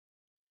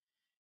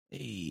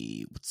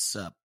Hey, what's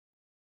up,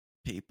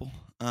 people?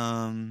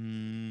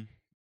 Man,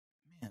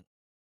 already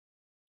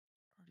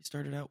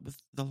started out with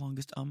the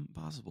longest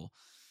possible.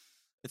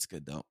 It's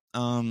good though.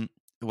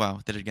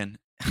 Wow, did it again.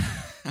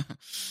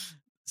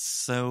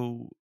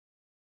 So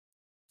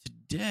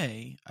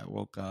today I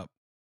woke up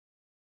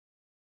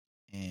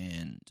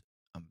and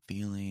I'm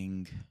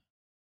feeling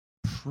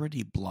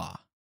pretty blah.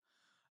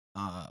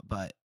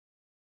 But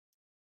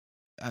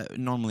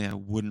normally I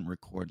wouldn't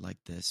record like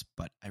this,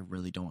 but I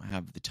really don't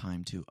have the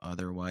time to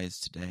otherwise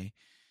today.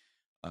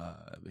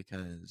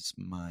 Because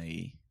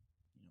my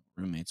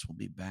roommates will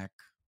be back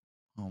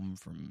home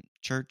from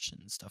church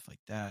and stuff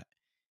like that,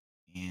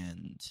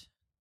 and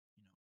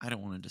I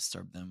don't want to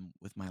disturb them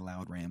with my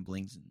loud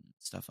ramblings and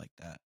stuff like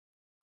that.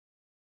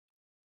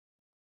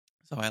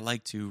 So I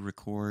like to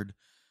record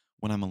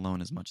when I'm alone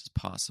as much as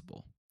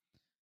possible.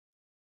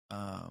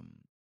 Um,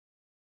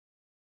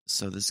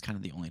 so this is kind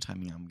of the only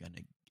timing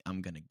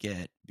I'm gonna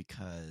get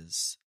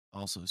because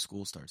also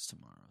school starts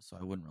tomorrow, so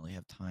I wouldn't really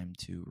have time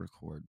to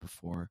record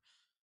before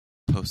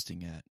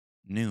posting at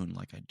noon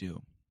like I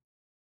do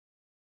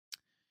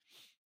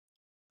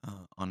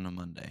on a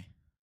Monday.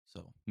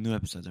 So new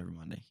episodes every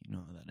Monday. You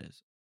know how that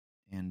is.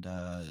 And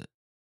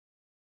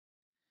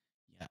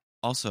yeah.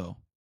 Also,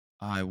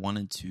 I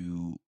wanted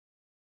to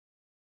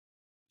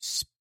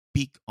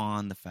speak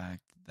on the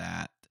fact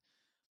that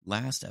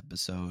last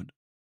episode,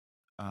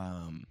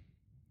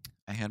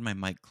 I had my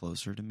mic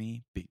closer to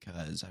me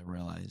because I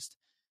realized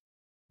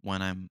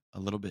when I'm a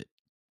little bit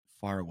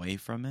far away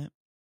from it,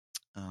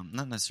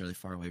 not necessarily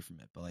far away from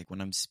it, but like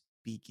when I'm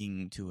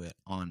speaking to it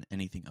on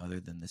anything other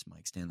than this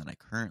mic stand that I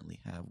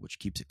currently have, which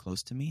keeps it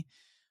close to me,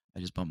 I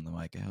just bumped the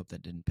mic. I hope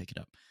that didn't pick it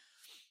up.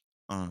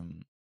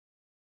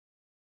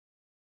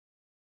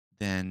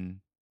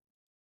 Then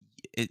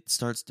it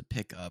starts to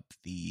pick up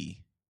the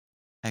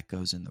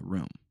echoes in the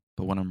room.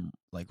 But when I'm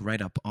like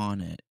right up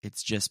on it,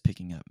 it's just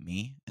picking up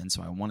me. And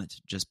so I wanted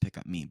to just pick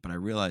up me, but I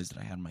realized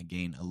that I had my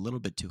gain a little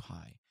bit too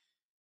high.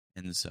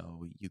 And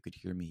so you could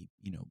hear me,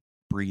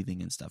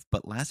 breathing and stuff.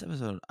 But last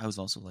episode I was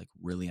also like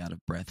really out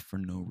of breath for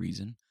no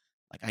reason.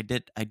 Like I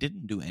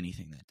didn't do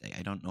anything that day.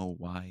 I don't know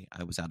why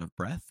I was out of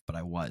breath, but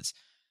I was.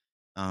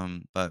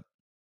 But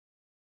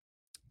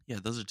yeah,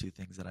 those are two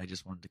things that I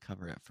just wanted to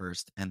cover at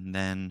first. And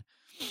then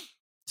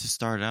to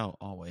start out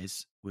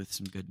always with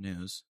some good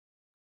news.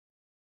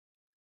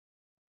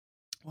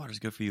 Water's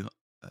good for you.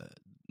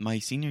 My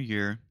senior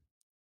year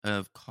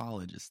of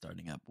college is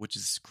starting up, which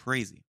is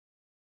crazy.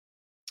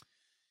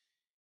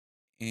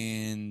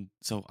 And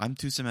so I'm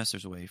 2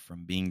 semesters away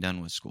from being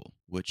done with school,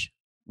 which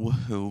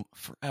woohoo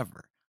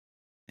forever.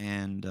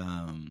 And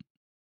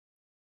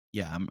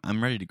yeah,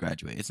 I'm ready to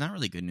graduate. It's not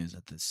really good news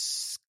that the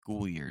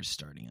school year is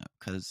starting up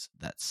because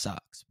that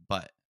sucks,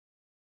 but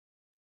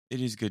it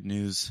is good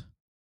news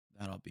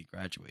that I'll be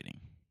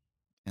graduating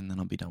and then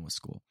I'll be done with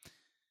school.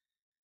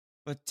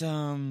 But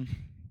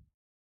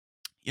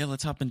yeah,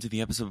 let's hop into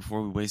the episode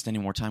before we waste any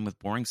more time with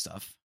boring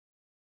stuff.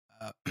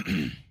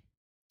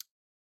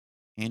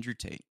 Andrew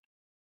Tate.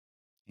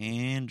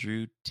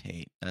 Andrew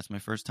Tate. That's my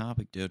first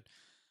topic, dude.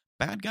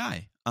 Bad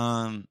guy.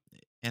 And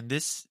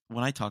this,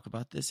 when I talk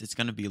about this, it's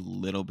going to be a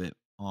little bit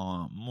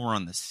more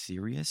on the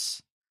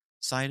serious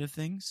side of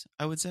things,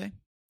 I would say.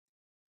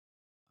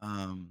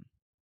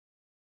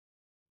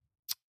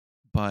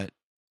 But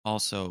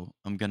also,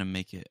 I'm going to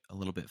make it a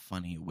little bit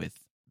funny with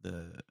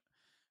the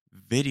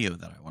video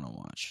that I want to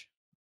watch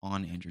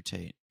on Andrew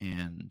Tate.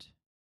 And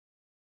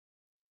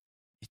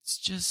it's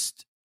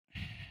just,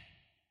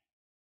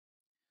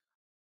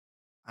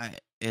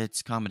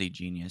 it's comedy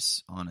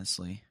genius,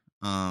 honestly.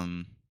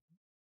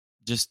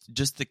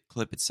 Just the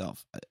clip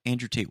itself.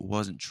 Andrew Tate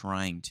wasn't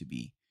trying to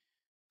be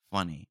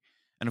funny,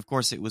 and of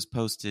course, it was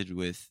posted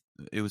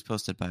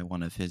by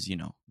one of his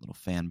little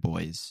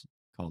fanboys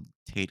called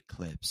Tate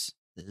Clips.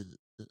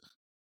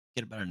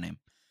 Get a better name.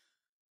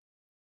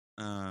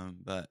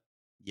 But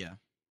yeah.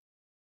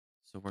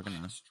 So we're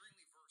gonna.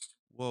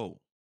 Whoa,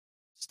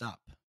 stop.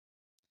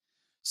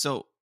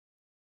 So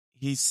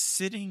he's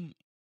sitting.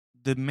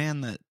 The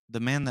man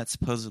that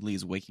supposedly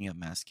is waking up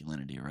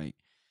masculinity, right,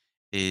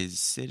 is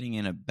sitting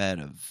in a bed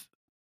of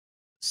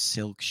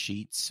silk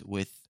sheets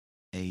with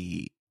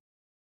a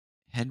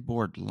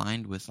headboard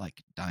lined with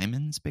like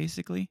diamonds,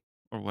 basically,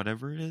 or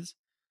whatever it is.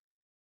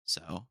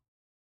 So,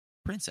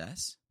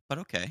 princess, but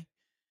okay.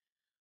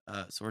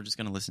 So we're just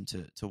gonna listen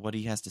to what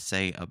he has to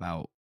say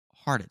about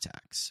heart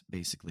attacks,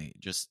 basically,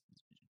 just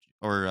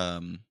or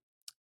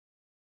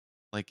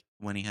like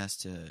when he has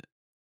to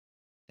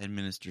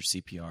administer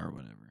CPR or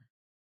whatever.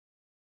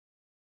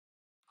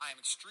 I am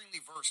extremely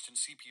versed in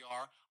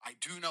CPR. I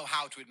do know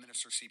how to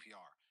administer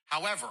CPR.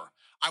 However,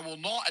 I will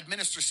not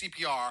administer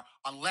CPR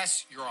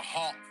unless you're a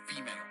hot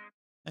female.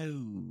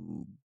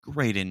 Oh,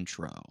 great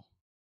intro.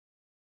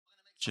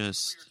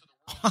 Just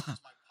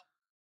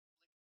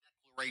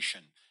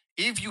declaration.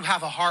 If you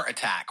have a heart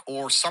attack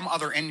or some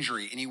other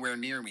injury anywhere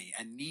near me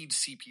and need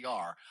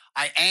CPR,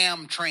 I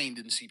am trained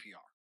in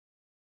CPR.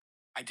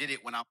 I did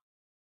it when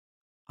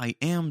I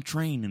am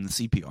trained in the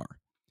CPR.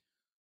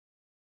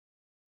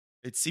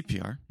 It's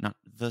CPR, not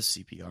the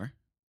CPR.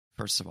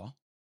 First of all,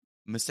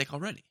 mistake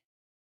already.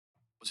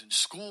 I was in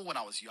school when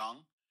I was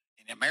young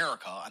in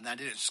America, and then I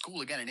did it in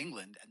school again in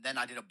England, and then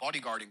I did a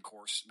bodyguarding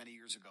course many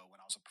years ago when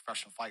I was a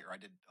professional fighter. I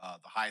did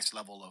the highest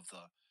level of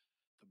the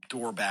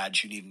door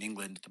badge you need in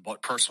England, the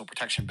personal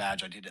protection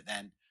badge. I did it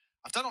then.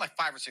 I've done it like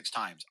 5 or 6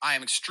 times. I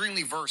am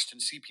extremely versed in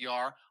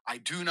CPR. I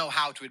do know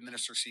how to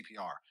administer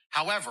CPR.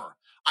 However,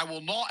 I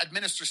will not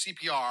administer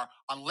CPR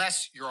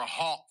unless you're a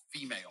hot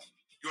female.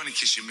 You only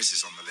kiss your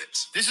missus on the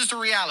lips. This is the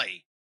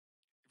reality.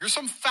 If you're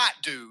some fat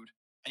dude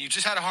and you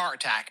just had a heart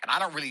attack and I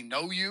don't really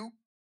know you,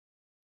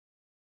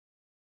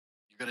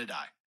 you're going to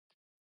die.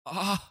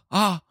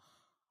 Uh-oh.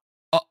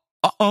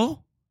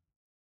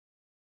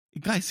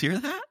 You guys hear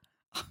that?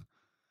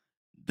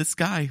 This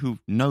guy who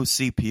knows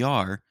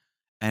CPR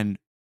and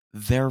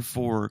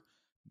therefore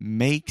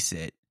makes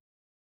it.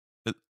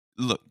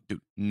 Look,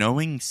 dude,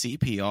 knowing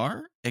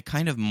CPR, it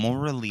kind of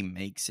morally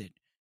makes it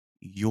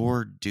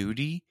your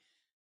duty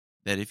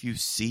that if you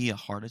see a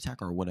heart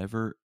attack or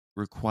whatever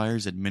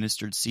requires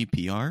administered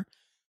CPR,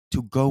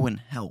 to go and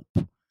help.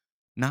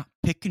 Not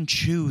pick and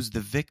choose the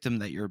victim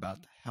that you're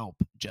about to help,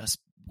 just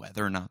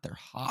whether or not they're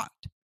hot.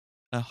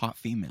 A hot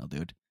female,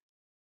 dude.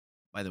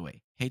 By the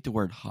way, hate the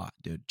word hot,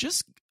 dude.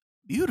 Just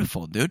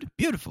beautiful, dude.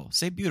 Beautiful.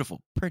 Say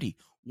beautiful, pretty,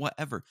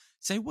 whatever.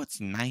 Say what's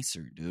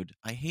nicer, dude.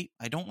 I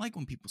don't like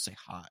when people say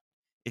hot.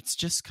 It's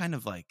just kind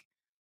of like,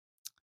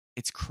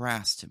 it's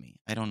crass to me.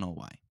 I don't know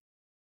why.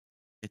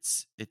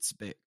 It's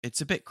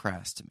a bit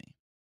crass to me.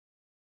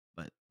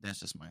 But that's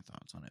just my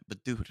thoughts on it.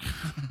 But dude,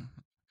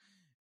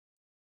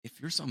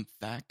 if you're some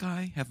fat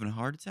guy having a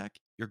heart attack,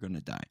 you're going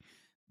to die.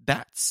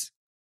 That's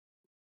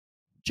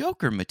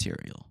Joker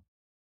material.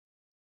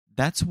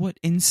 That's what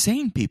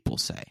insane people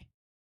say.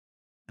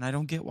 And I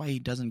don't get why he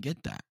doesn't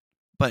get that.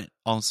 But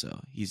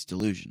also, he's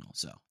delusional,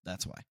 so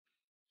that's why.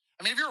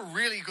 I mean, if you're a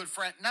really good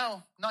friend,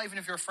 no, not even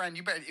if you're a friend.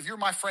 You better, if you're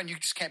my friend, you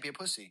just can't be a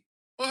pussy.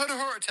 Well, I had a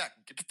heart attack.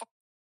 Get the fuck.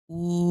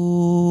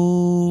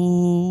 Ooh.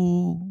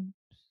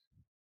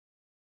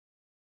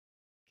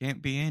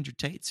 Can't be Andrew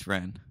Tate's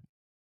friend.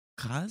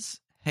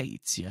 Cuz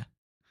hates ya.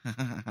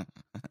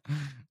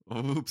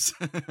 Oops.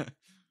 Dude,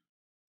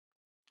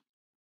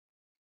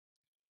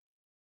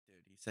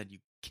 he said you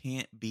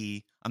can't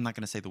be, I'm not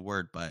going to say the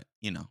word, but,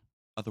 you know,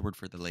 other word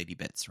for the lady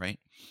bits, right?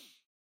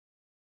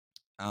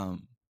 By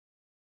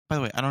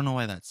the way, I don't know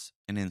why that's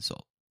an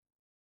insult.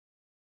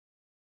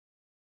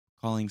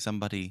 Calling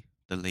somebody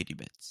the lady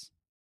bits.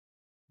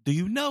 Do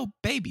you know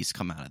babies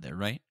come out of there,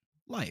 right?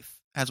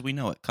 Life, as we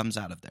know it, comes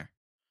out of there.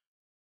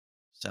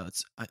 So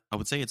it's, I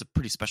would say it's a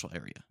pretty special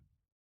area.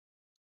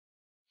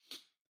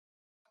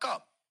 Fuck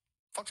up.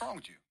 What's wrong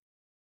with you?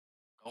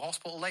 Go to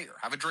hospital later.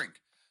 Have a drink.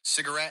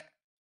 Cigarette,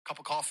 cup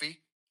of coffee.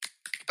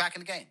 Get back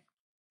in the game.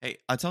 Hey,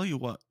 I'll tell you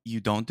what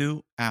you don't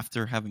do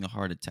after having a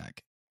heart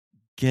attack.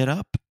 Get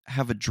up,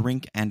 have a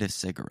drink and a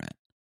cigarette.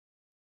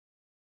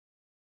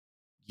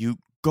 You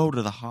go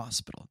to the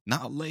hospital,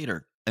 not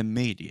later,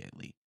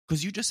 immediately.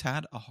 Because you just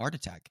had a heart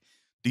attack.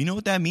 Do you know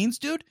what that means,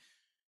 dude?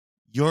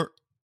 Dude,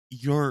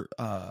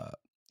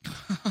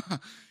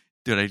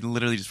 I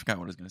literally just forgot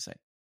what I was going to say.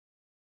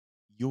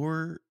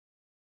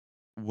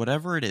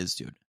 Whatever it is,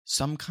 dude,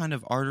 some kind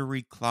of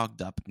artery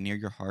clogged up near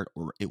your heart,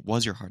 or it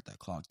was your heart that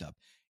clogged up.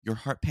 Your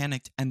heart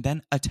panicked and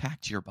then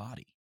attacked your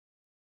body.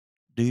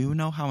 Do you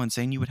know how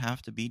insane you would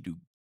have to be to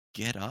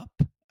get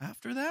up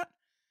after that?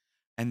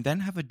 And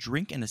then have a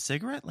drink and a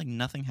cigarette like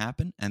nothing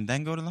happened, and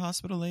then go to the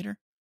hospital later?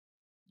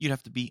 You'd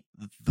have to be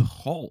the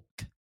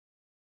Hulk.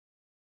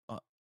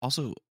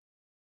 Also,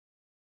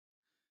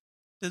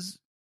 does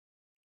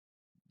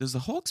the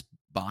Hulk's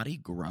body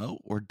grow,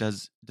 or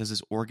does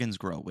his organs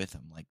grow with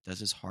him? Like, does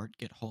his heart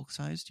get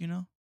Hulk-sized, you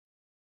know?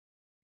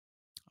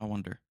 I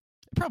wonder.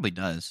 It probably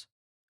does.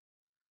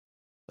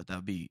 But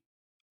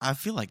I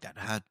feel like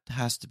that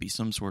has to be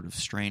some sort of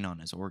strain on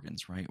his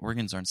organs, right?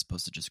 Organs aren't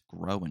supposed to just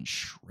grow and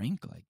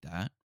shrink like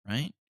that,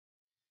 right?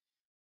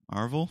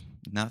 Marvel,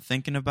 not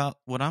thinking about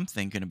what I'm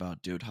thinking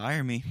about, dude.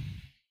 Hire me.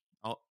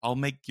 I'll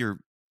make your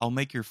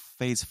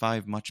Phase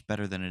 5 much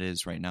better than it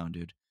is right now,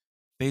 dude.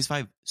 Phase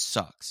 5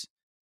 sucks.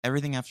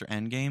 Everything after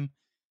Endgame,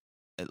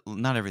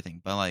 not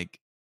everything, but like,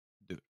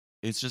 dude,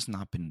 it's just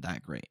not been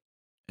that great.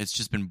 It's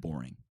just been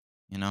boring,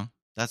 you know?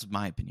 That's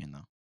my opinion,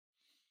 though.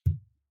 Fucking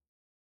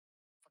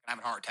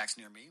having heart attacks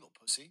near me, little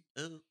pussy.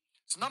 So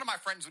none of my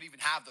friends would even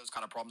have those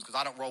kind of problems because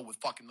I don't roll with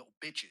fucking little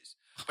bitches.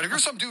 But if you're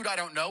some dude I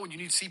don't know and you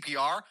need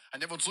CPR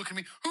and everyone's looking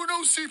at me, who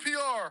knows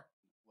CPR?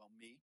 Well,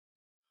 me.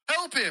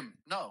 Help him.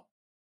 No.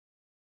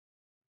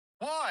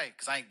 Why?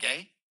 Because I ain't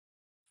gay.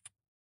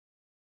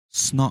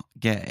 It's not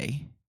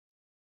gay.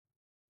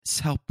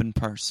 It's helping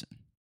person.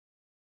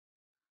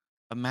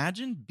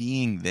 Imagine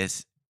being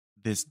this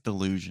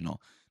delusional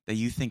that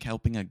you think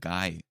helping a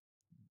guy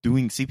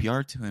doing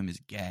CPR to him is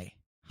gay.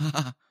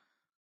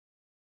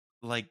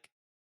 Like,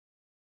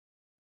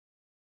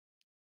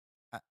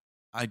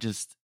 I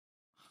just,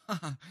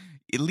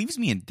 it leaves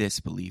me in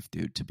disbelief,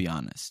 dude, to be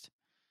honest.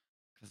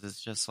 Because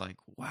it's just like,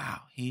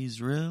 wow,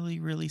 he's really,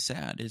 really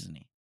sad, isn't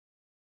he?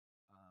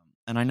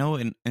 And I know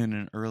in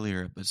an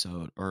earlier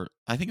episode, or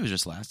I think it was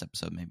just last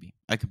episode, maybe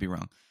I could be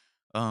wrong.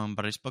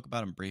 But I spoke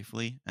about him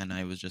briefly, and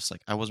I was just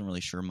like, I wasn't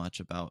really sure much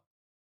about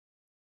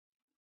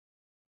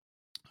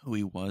who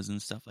he was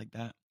and stuff like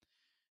that.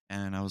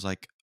 And I was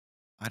like,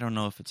 I don't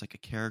know if it's like a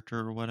character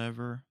or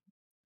whatever.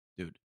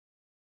 Dude,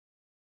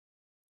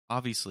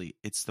 obviously,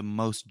 it's the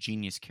most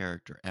genius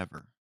character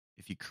ever.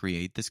 If you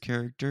create this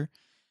character,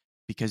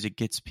 because it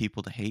gets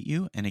people to hate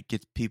you, and it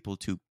gets people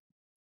to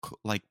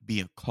like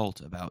be a cult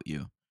about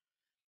you.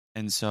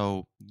 And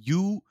so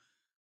you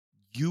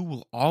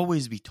will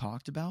always be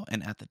talked about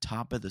and at the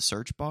top of the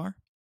search bar,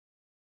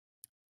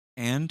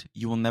 and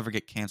you will never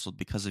get canceled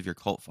because of your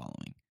cult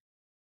following.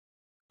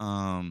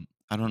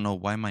 I don't know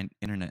why my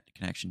internet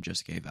connection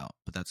just gave out,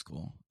 but that's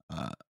cool.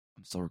 I'm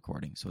still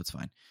recording, so it's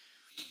fine.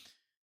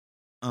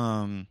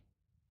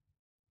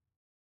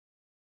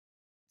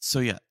 So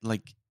yeah,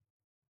 like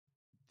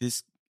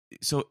this.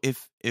 So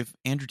if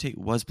Andrew Tate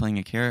was playing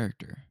a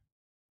character,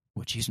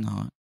 which he's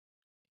not,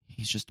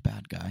 he's just a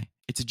bad guy.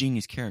 It's a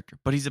genius character,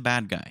 but he's a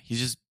bad guy. He's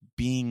just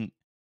being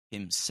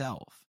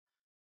himself.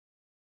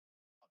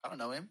 I don't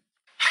know him.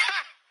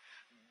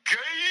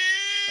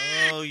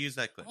 Oh, use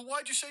that clip. Well,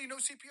 why'd you say you know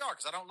CPR?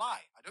 Because I don't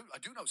lie. I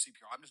do know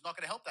CPR. I'm just not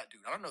going to help that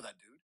dude. I don't know that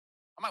dude.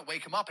 I might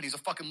wake him up and he's a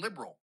fucking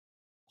liberal.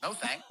 No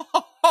thanks.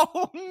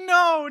 Oh,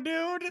 no,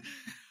 dude.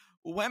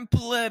 Went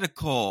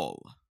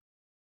political.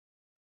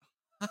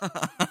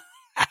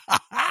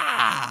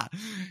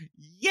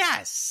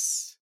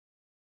 Yes.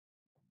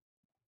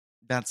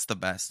 That's the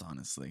best,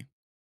 honestly.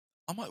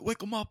 I might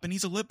wake him up and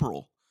he's a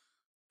liberal.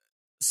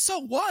 So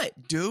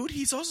what, dude?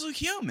 He's also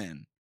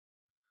human.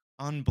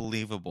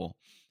 Unbelievable.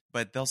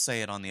 But they'll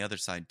say it on the other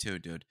side too,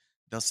 dude.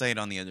 They'll say it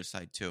on the other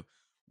side too.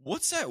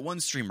 What's that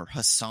one streamer,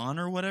 Hassan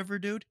or whatever,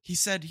 dude? He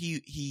said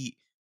he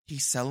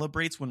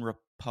celebrates when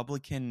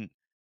Republican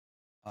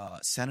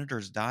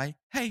senators die.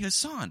 Hey,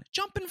 Hassan,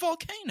 jump in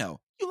volcano.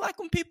 You like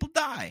when people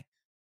die.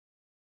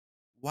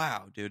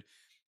 Wow, dude.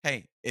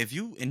 Hey, if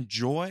you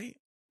enjoy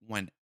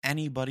when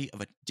anybody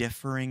of a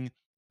differing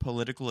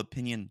political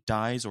opinion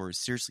dies or is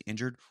seriously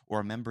injured,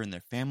 or a member in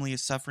their family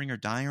is suffering or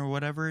dying or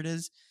whatever it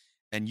is,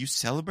 and you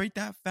celebrate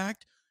that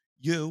fact,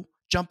 you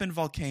jump in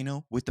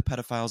volcano with the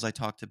pedophiles I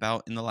talked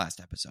about in the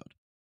last episode.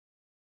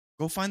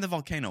 Go find the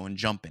volcano and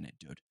jump in it,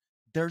 dude.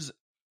 There's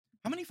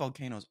how many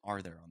volcanoes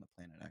are there on the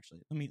planet,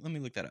 actually? Let me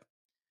look that up.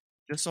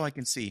 Just so I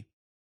can see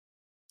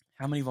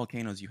how many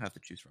volcanoes you have to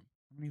choose from.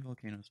 How many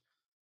volcanoes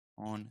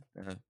on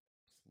the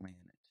planet?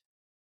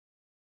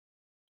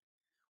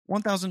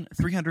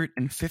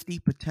 1,350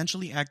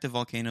 potentially active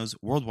volcanoes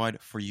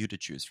worldwide for you to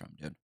choose from,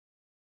 dude.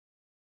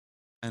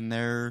 And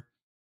they're,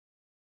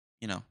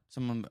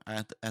 some of them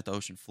at the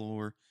ocean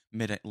floor,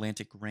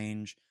 mid-Atlantic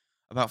range.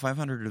 About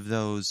 500 of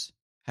those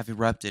have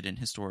erupted in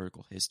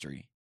historical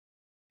history.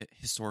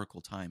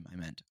 Historical time, I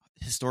meant.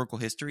 Historical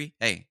history?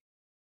 Hey,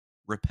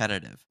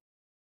 repetitive.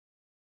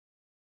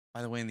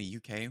 By the way, in the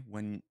UK,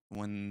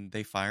 when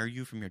they fire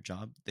you from your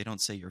job, they don't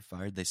say you're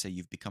fired. They say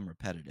you've become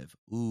repetitive.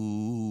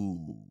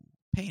 Ooh,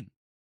 pain.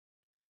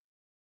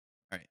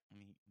 All right, let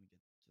me get to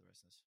the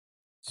rest of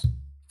this.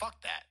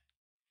 Fuck that.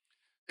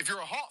 If you're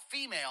a hot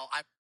female,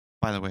 I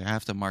By the way, I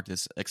have to mark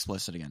this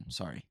explicit again.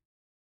 Sorry.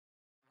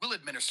 will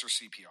administer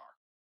CPR.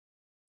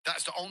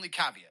 That's the only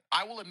caveat.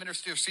 I will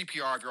administer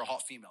CPR if you're a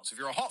hot female. So if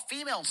you're a hot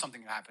female and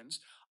something happens,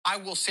 I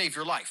will save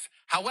your life.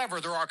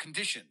 However, there are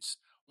conditions.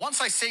 Once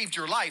I saved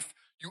your life,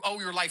 you owe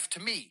your life to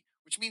me,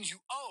 which means you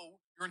owe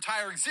your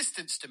entire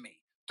existence to me.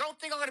 Don't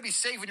think I'm going to be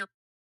saving your...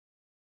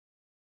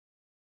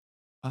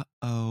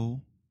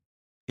 Uh-oh.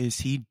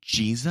 Is he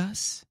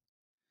Jesus?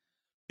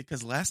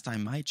 Because last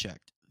time I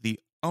checked,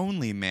 the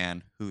only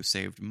man who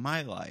saved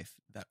my life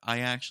that I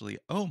actually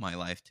owe my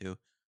life to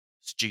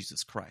is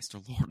Jesus Christ,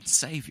 our Lord and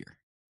Savior.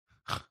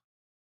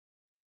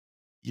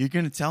 You're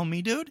going to tell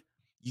me, dude?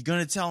 You're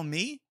going to tell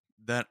me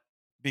that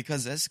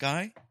because this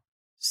guy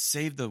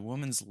saved the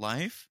woman's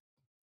life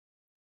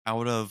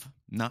out of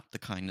not the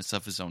kindness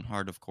of his own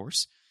heart, of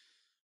course,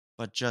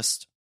 but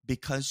just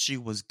because she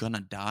was going to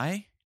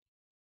die,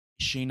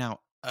 she now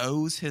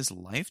owes his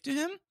life to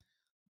him?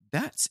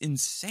 That's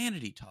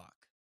insanity talk.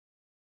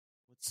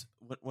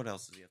 What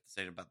else does he have to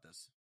say about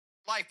this?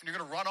 Life, and you're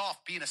going to run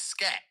off being a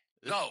scat.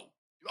 No.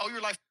 You owe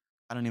your life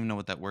I don't even know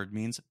what that word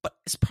means, but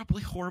it's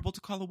probably horrible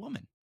to call a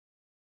woman.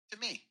 to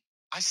me.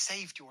 I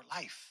saved your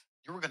life.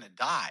 You were going to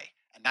die.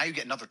 And now you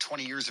get another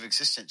 20 years of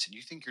existence, and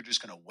you think you're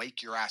just going to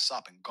wake your ass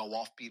up and go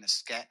off being a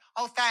scat?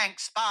 Oh,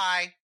 thanks.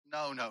 Bye.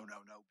 No,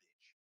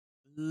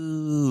 bitch.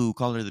 Ooh,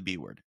 call her the B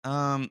word.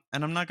 And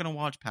I'm not going to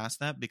watch past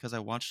that because I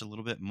watched a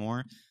little bit more,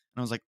 and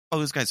I was like, oh,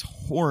 this guy's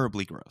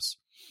horribly gross.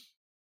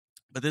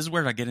 But this is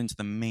where I get into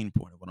the main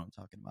point of what I'm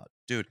talking about.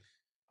 Dude,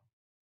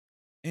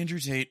 Andrew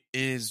Tate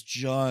is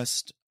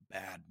just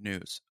bad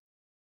news.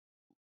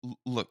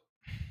 Look,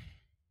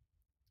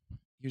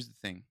 here's the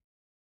thing.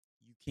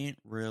 You can't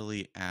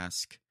really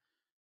ask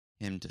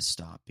him to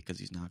stop because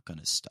he's not going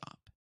to stop.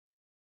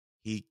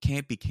 He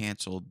can't be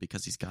canceled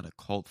because he's got a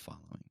cult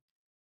following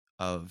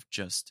of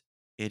just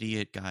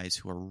idiot guys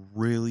who are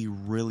really,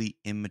 really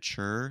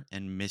immature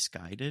and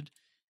misguided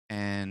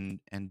and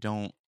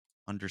don't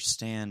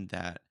understand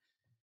that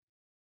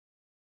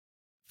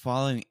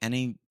following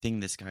anything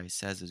this guy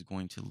says is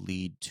going to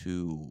lead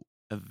to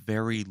a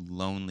very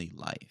lonely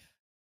life.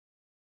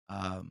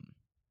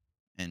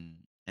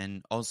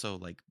 And also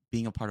like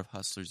being a part of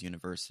Hustlers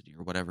University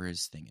or whatever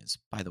his thing is.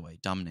 By the way,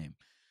 dumb name.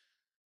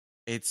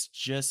 It's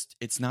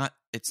not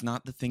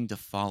the thing to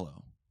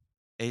follow.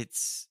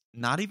 It's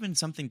not even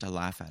something to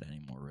laugh at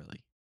anymore,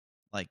 really.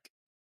 Like,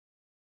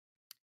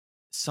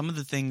 some of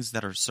the things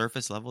that are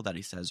surface level that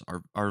he says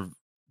are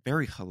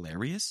very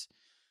hilarious.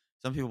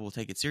 Some people will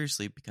take it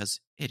seriously because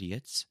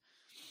idiots.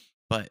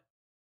 But,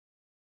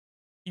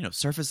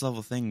 surface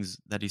level things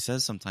that he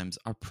says sometimes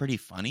are pretty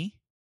funny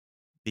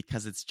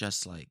because it's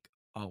just like,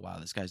 oh, wow,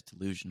 this guy's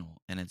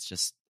delusional. And it's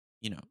just,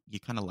 you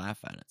kind of laugh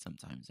at it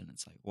sometimes. And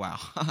it's like, wow.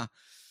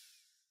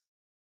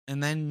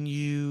 And then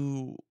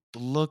you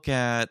look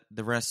at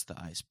the rest of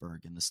the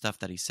iceberg and the stuff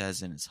that he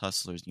says in his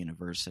Hustlers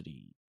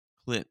University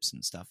clips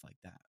and stuff like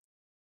that,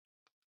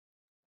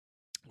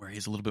 where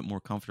he's a little bit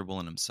more comfortable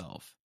in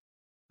himself.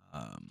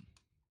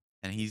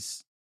 And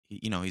he's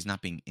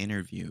not being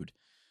interviewed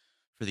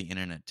for the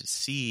internet to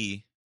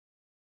see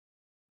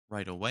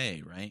right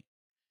away, right?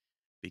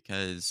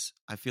 Because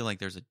I feel like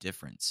there's a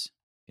difference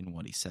in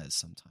what he says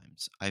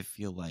sometimes. I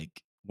feel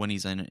like when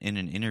he's in an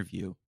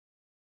interview,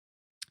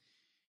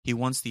 he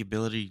wants the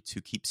ability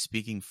to keep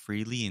speaking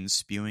freely and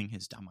spewing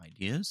his dumb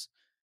ideas.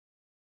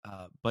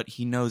 But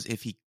he knows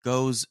if he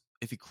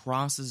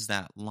crosses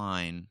that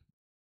line,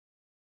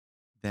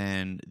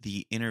 then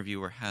the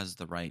interviewer has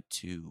the right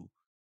to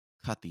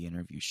cut the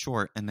interview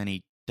short, and then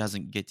he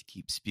doesn't get to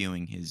keep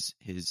spewing his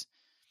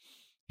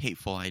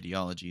hateful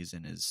ideologies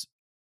and his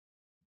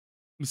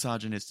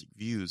misogynistic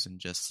views and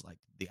just like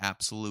the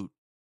absolute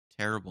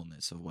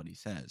terribleness of what he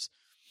says.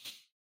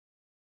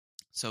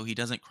 So he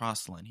doesn't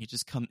cross the line.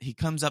 He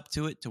comes up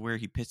to it to where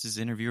he pisses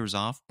interviewers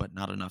off, but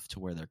not enough to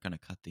where they're going to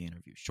cut the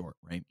interview short,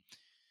 right?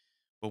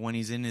 But when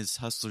he's in his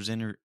Hustlers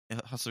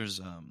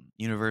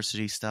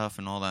University stuff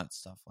and all that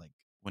stuff, like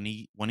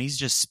when he's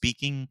just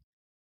speaking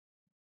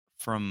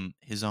from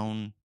his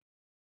own,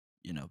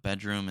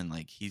 bedroom and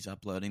like he's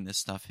uploading this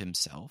stuff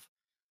himself,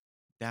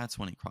 that's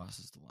when he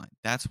crosses the line.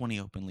 That's when he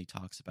openly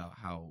talks about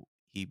how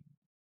he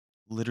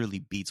literally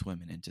beats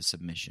women into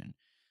submission.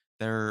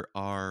 There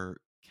are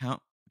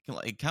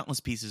countless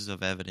pieces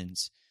of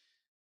evidence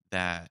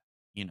that,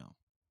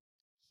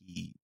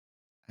 he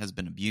has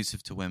been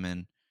abusive to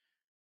women.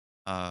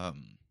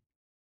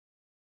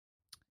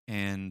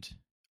 And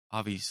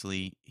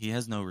obviously he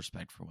has no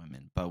respect for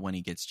women, but when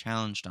he gets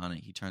challenged on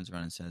it, he turns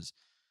around and says,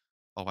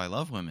 "Oh, I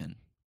love women.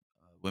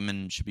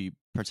 Women should be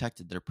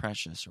protected. They're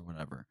precious," or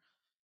whatever.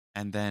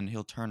 And then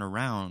he'll turn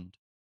around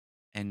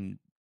and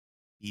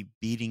be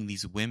beating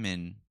these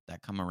women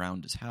that come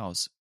around his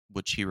house,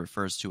 which he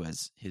refers to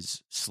as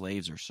his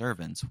slaves or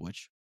servants,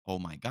 which, oh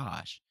my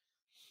gosh.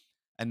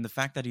 And the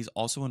fact that he's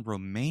also in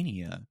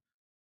Romania,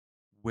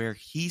 where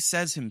he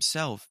says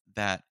himself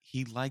that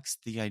he likes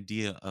the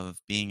idea of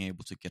being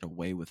able to get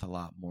away with a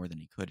lot more than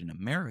he could in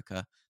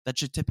America, that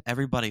should tip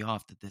everybody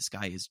off that this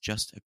guy is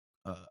just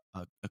a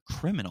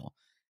criminal,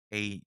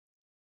 a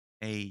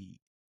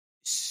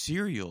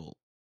serial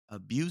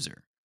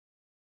abuser.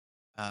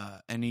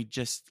 And he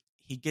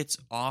gets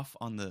off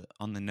on the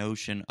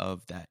notion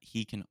of that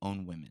he can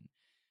own women.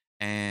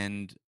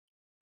 And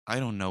I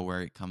don't know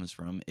where it comes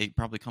from. It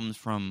probably comes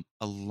from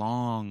a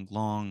long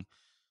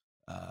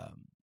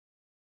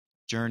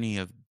journey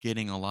of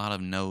getting a lot of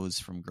no's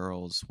from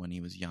girls when he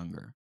was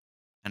younger.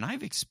 And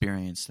I've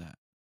experienced that,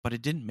 but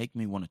it didn't make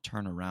me want to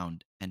turn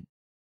around and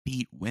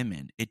beat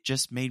women. It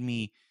just made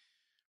me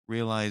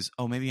realize,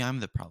 oh, maybe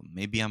I'm the problem.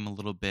 Maybe I'm a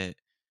little bit,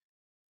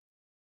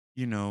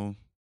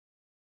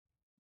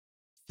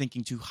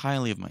 thinking too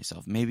highly of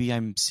myself. Maybe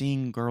I'm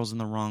seeing girls in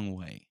the wrong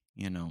way.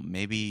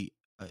 Maybe,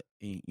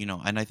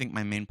 and I think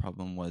my main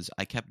problem was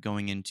I kept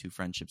going into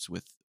friendships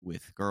with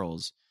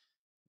girls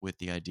with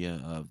the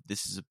idea of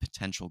this is a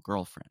potential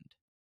girlfriend,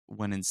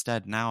 when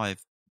instead now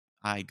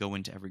I go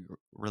into every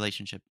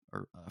relationship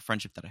or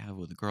friendship that I have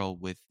with a girl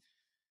with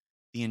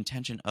the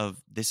intention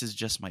of this is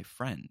just my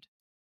friend.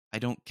 I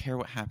don't care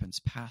what happens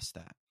past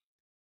that.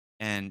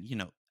 And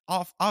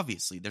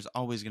obviously there's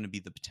always going to be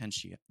the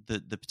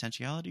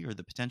potentiality or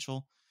the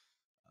potential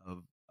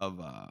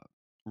of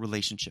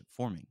relationship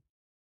forming,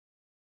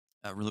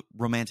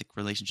 romantic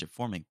relationship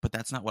forming, but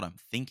that's not what I'm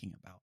thinking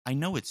about. I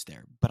know it's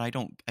there, but I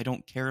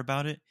don't care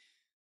about it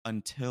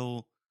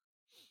until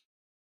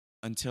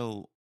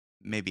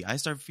maybe I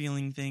start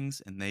feeling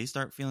things and they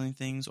start feeling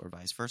things, or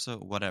vice versa,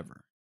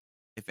 whatever.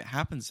 If it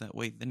happens that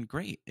way, then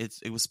great.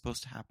 It was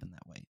supposed to happen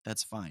that way.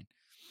 That's fine.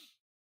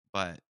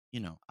 But,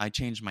 I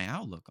changed my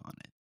outlook on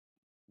it.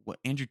 What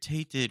Andrew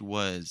Tate did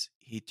was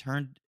he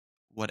turned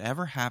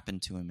whatever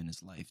happened to him in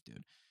his life,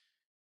 dude.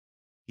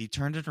 He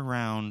turned it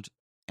around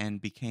and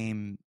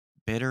became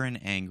bitter and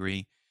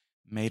angry,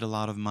 made a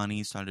lot of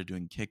money, started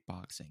doing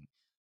kickboxing.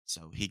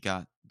 So he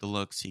got the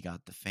looks, he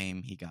got the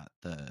fame, he got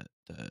the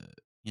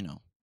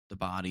the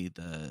body,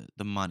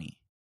 the money,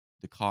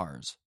 the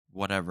cars,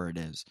 whatever it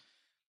is.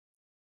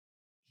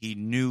 He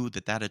knew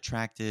that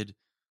attracted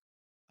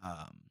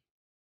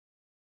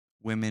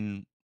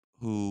women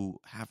who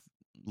have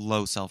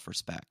low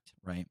self-respect,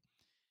 right?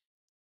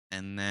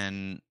 And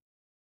then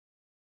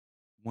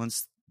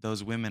once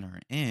those women are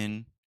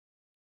in,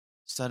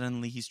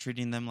 suddenly he's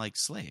treating them like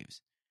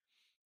slaves.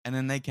 And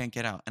then they can't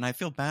get out. And I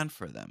feel bad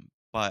for them,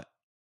 but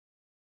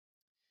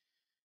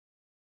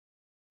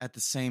at the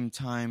same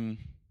time,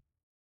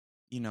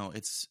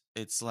 it's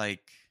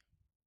like,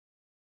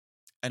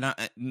 and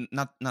I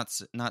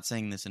not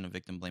saying this in a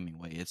victim blaming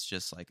way. It's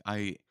just like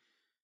I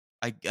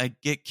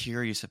get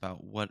curious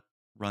about what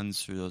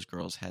runs through those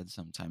girls' heads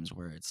sometimes,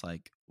 where it's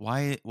like,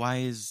 why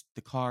is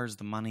the cars,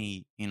 the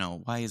money,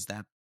 why is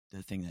that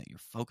the thing that you're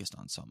focused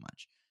on so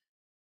much?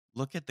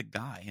 Look at the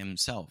guy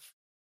himself.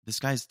 This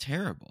guy's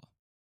terrible.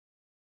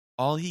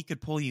 All he could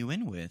pull you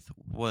in with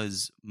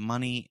was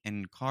money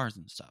and cars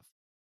and stuff,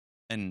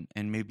 and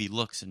maybe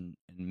looks and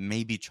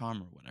maybe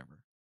charm or whatever.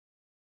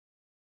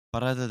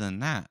 But other than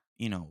that,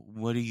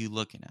 what are you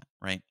looking at,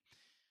 right?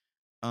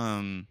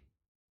 And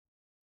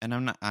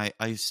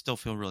I still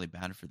feel really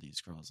bad for these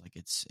girls. Like,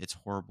 it's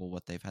horrible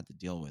what they've had to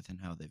deal with and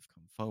how they've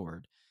come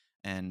forward.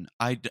 And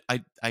I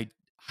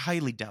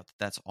highly doubt that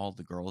that's all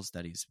the girls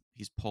that he's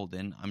pulled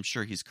in. I'm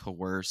sure he's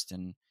coerced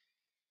and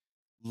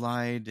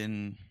lied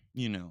and,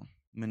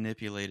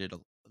 manipulated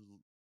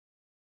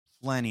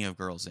plenty of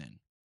girls in.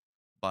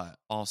 But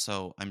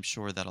also, I'm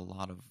sure that a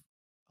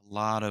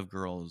lot of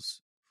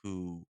girls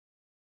who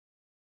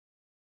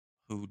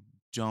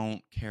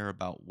don't care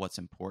about what's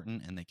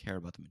important and they care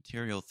about the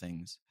material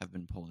things have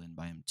been pulled in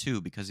by him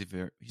too, because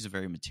he's a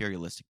very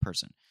materialistic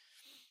person.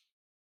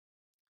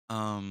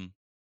 But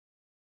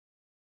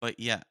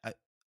yeah,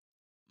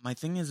 my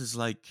thing is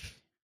like,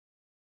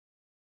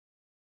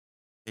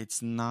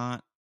 it's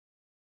not,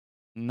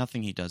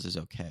 nothing he does is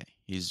okay.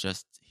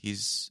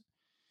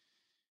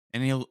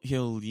 And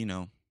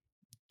he'll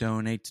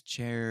donate to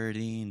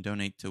charity and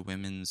donate to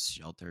women's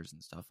shelters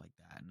and stuff like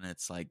that. And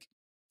it's like,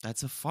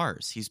 that's a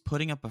farce. He's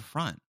putting up a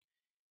front.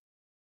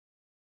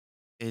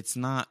 It's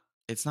not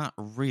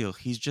real.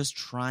 He's just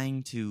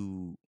trying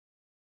to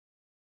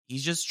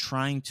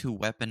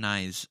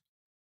weaponize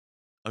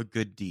a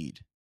good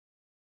deed,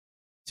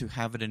 to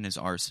have it in his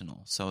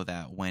arsenal, so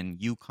that when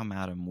you come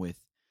at him with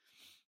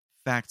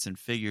facts and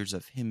figures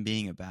of him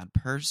being a bad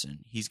person,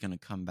 he's going to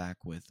come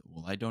back with,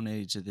 well, I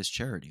donated to this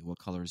charity. What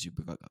color is your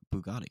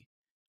Bugatti?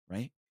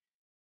 Right?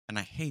 And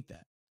I hate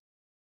that.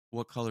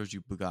 What color is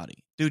your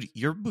Bugatti? Dude,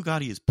 your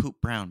Bugatti is poop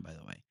brown, by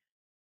the way.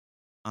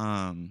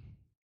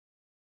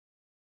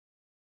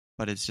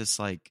 But it's just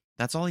like,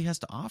 that's all he has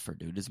to offer,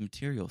 dude, is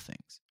material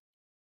things.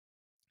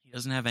 He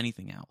doesn't have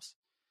anything else.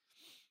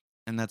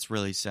 And that's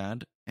really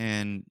sad.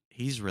 And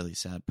he's a really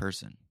sad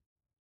person.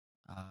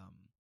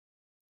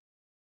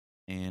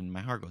 And my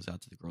heart goes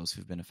out to the girls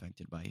who've been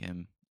affected by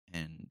him.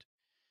 And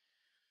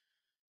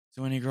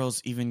so any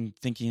girls even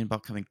thinking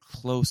about coming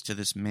close to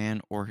this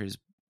man or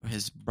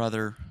his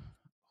brother,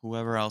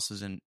 whoever else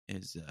is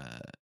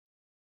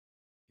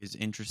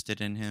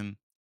interested in him,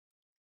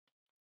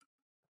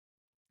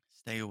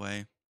 stay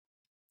away.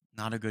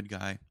 Not a good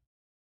guy.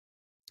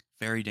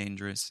 Very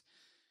dangerous.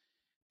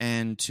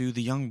 And to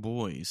the young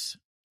boys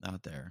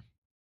out there,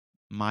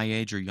 my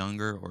age or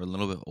younger or a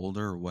little bit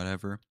older or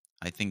whatever,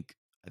 I think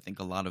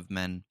a lot of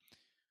men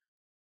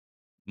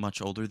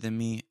much older than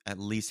me at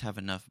least have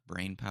enough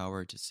brain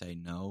power to say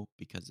no,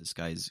 because this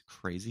guy's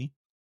crazy.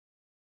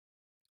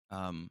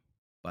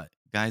 But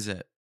guys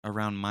at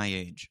around my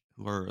age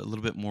who are a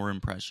little bit more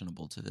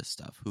impressionable to this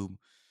stuff, who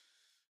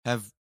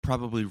have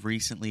probably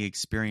recently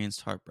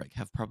experienced heartbreak,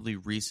 have probably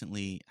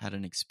recently had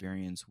an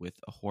experience with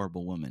a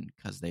horrible woman,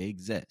 because they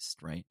exist,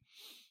 right?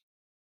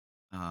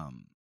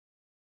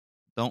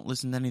 Don't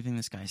listen to anything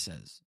this guy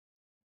says.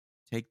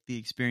 Take the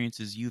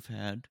experiences you've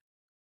had,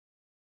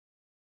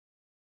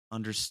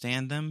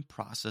 understand them,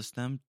 process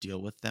them,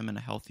 deal with them in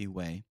a healthy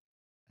way,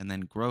 and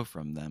then grow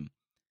from them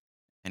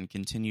and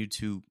continue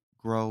to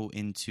grow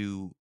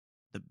into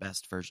the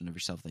best version of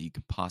yourself that you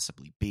can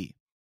possibly be.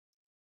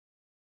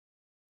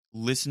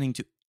 Listening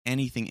to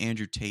anything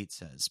Andrew Tate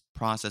says,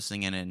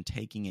 processing it and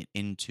taking it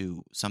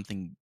into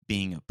something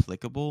being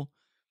applicable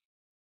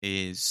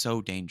is so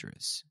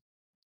dangerous.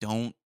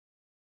 Don't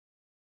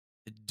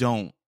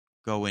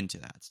go into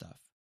that stuff.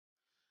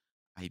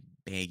 I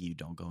beg you,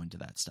 don't go into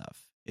that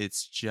stuff.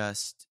 It's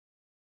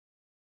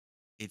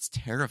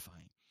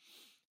terrifying.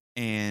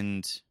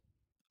 And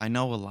I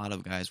know a lot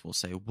of guys will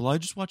say, well, I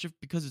just watch it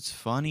because it's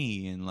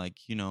funny, and like,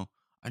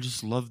 I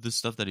just love the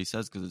stuff that he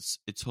says because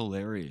it's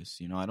hilarious.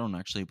 I don't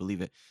actually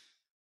believe it.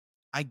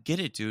 I get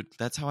it, dude.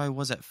 That's how I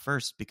was at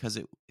first, because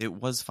it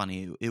was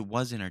funny. It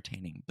was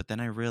entertaining. But then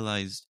I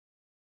realized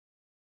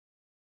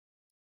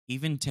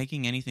even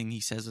taking anything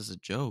he says as a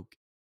joke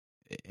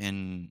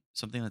and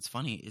something that's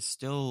funny is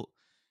still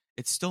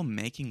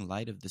making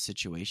light of the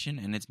situation,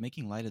 and it's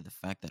making light of the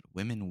fact that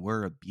women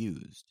were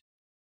abused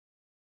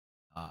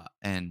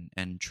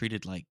and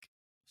treated like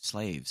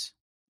slaves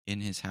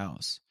in his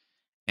house.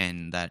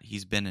 and that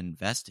he's been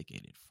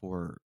investigated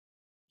for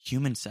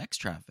human sex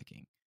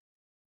trafficking.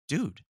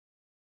 Dude,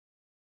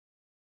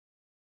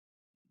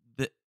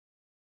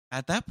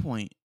 at that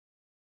point,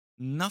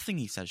 nothing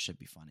he says should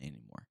be funny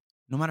anymore,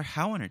 no matter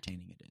how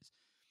entertaining it is.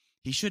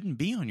 He shouldn't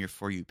be on your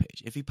For You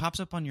page. If he pops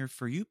up on your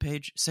For You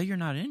page, say you're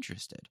not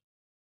interested.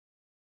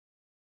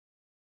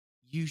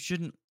 You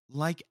shouldn't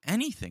like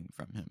anything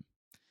from him.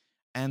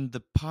 And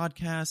the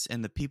podcasts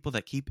and the people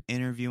that keep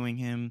interviewing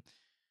him,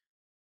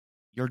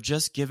 you're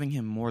just giving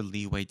him more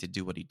leeway to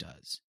do what he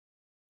does.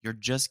 You're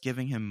just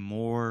giving him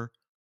more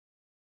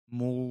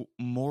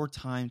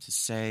time to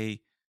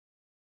say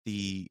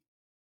the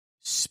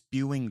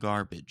spewing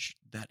garbage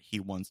that he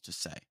wants to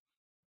say.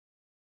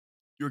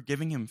 You're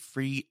giving him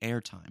free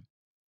airtime.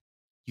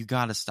 You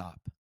gotta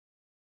stop.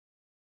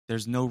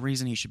 There's no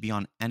reason he should be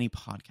on any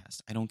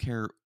podcast. I don't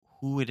care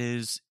who it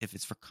is, if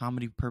it's for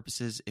comedy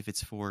purposes, if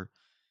it's for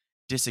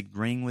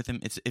disagreeing with him,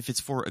 if it's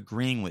for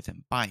agreeing with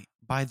him. By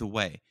the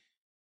way,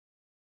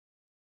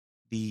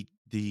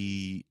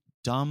 the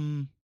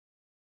dumb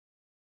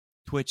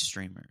Twitch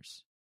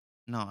streamers.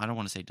 No, I don't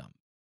want to say dumb,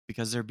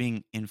 because they're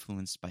being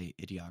influenced by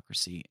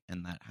idiocracy,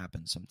 and that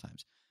happens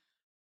sometimes.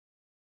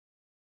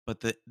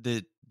 But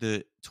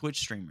the Twitch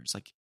streamers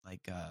like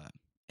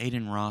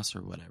Aiden Ross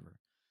or whatever,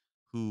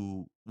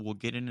 who will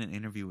get in an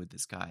interview with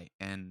this guy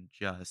and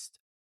just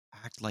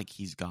act like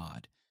he's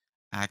God,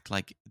 act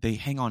like they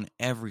hang on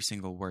every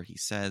single word he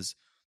says.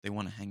 They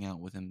want to hang out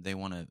with him. They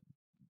want to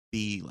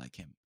be like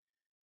him.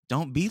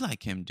 Don't be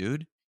like him,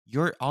 dude.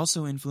 You're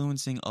also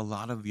influencing a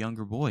lot of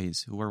younger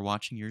boys who are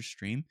watching your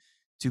stream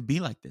to be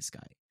like this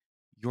guy.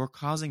 You're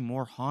causing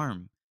more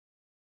harm.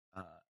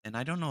 And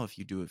I don't know if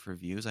you do it for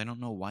views. I don't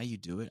know why you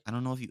do it. I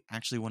don't know if you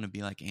actually want to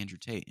be like Andrew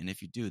Tate. And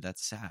if you do,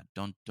 that's sad.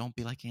 Don't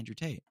be like Andrew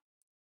Tate.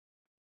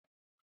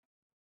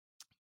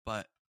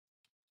 But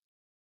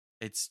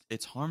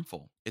it's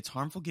harmful. It's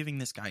harmful giving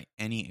this guy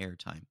any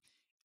airtime.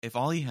 If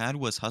all he had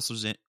was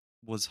Hustlers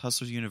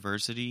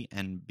University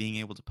and being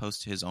able to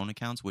post to his own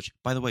accounts, which,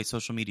 by the way,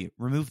 social media,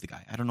 remove the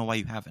guy. I don't know why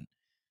you haven't.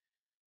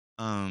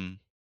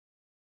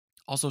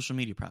 All social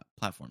media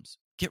platforms,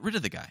 get rid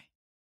of the guy.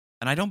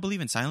 And I don't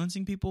believe in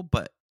silencing people,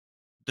 but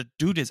the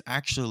dude is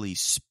actually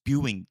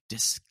spewing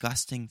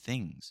disgusting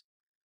things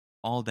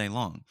all day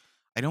long.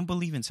 I don't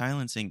believe in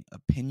silencing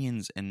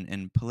opinions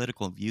and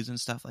political views and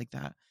stuff like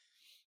that.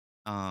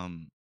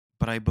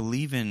 But I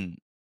believe in,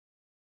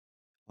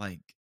 like,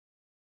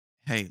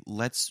 hey,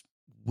 let's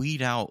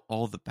weed out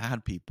all the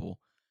bad people,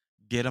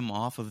 get them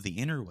off of the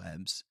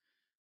interwebs,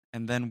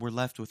 and then we're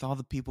left with all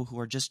the people who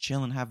are just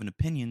chilling, having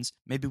opinions.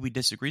 Maybe we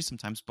disagree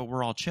sometimes, but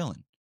we're all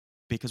chilling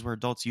because we're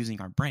adults using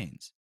our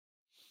brains.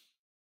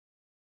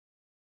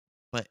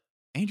 But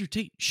Andrew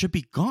Tate should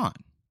be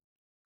gone.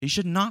 He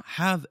should not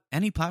have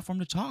any platform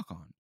to talk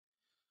on.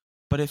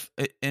 But if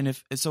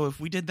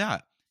we did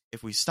that,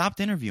 if we stopped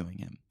interviewing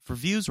him for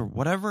views or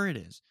whatever it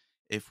is,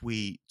 if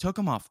we took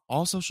him off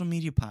all social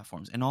media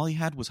platforms and all he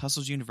had was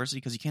Hustlers University,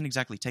 because you can't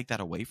exactly take that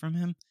away from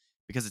him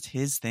because it's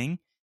his thing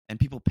and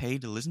people pay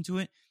to listen to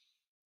it,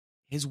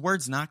 his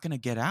word's not going to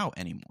get out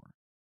anymore,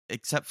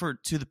 except for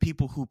to the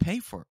people who pay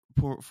for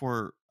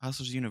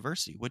Hustlers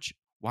University, which,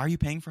 why are you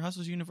paying for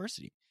Hustlers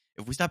University?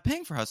 If we stop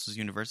paying for Hustlers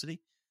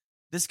University,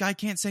 this guy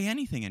can't say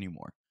anything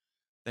anymore.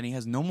 Then he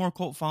has no more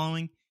cult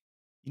following.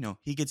 You know,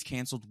 he gets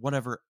canceled,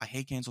 whatever. I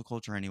hate cancel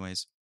culture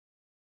anyways.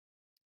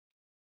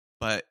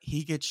 But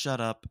he gets shut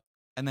up,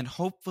 and then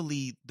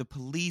hopefully the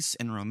police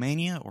in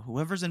Romania or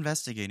whoever's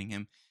investigating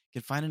him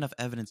can find enough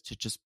evidence to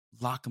just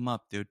lock him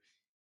up, dude.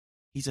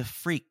 He's a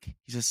freak.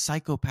 He's a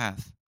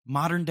psychopath.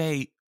 Modern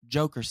day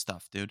Joker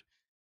stuff, dude.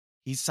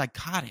 He's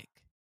psychotic.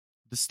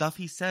 The stuff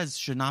he says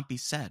should not be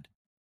said.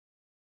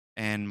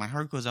 And my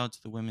heart goes out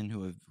to the women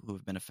who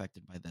have been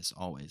affected by this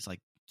always. Like,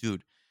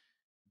 dude,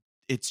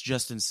 it's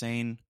just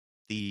insane,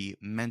 the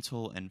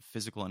mental and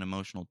physical and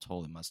emotional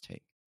toll it must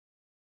take.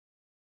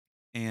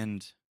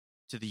 And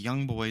to the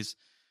young boys,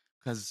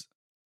 because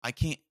I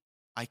can't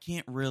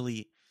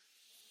really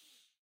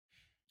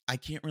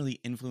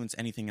influence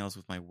anything else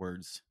with my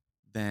words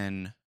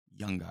than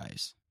young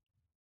guys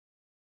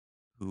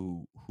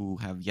who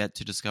have yet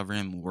to discover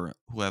him, or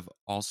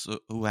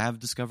who have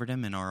discovered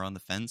him and are on the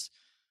fence.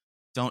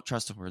 Don't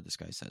trust a word this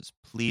guy says.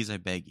 Please, I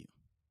beg you.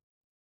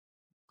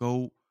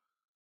 Go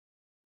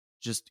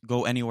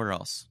anywhere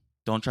else.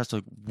 Don't trust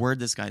a word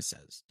this guy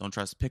says. Don't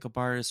trust pickup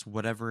artists,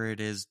 whatever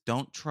it is.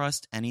 Don't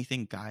trust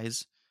anything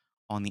guys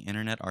on the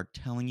internet are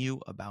telling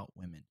you about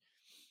women.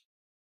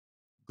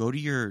 Go to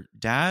your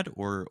dad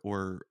or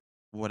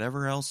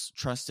whatever else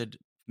trusted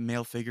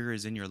male figure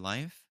is in your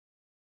life.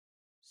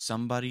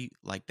 Somebody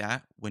like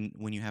that when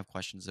you have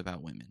questions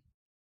about women.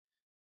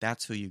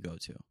 That's who you go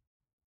to.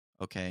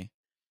 Okay?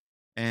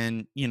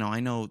 And, you know, I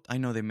know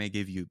they may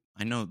give you,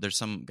 I know there's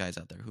some guys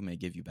out there who may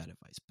give you bad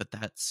advice, but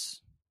that's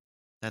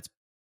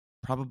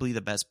probably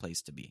the best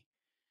place to be,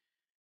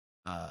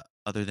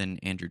 other than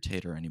Andrew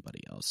Tate or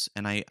anybody else.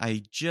 And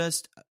I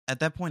just, at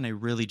that point, I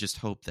really just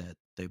hope that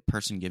the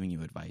person giving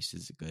you advice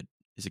is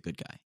a good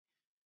guy.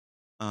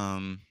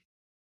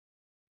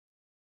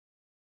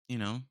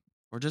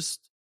 or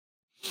just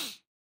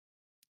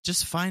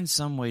find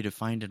some way to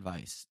find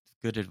advice,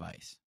 good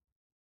advice.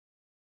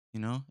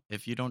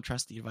 If you don't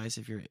trust the advice,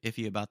 if you're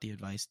iffy about the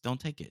advice, don't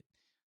take it.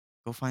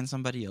 Go find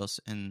somebody else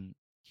and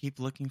keep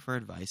looking for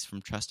advice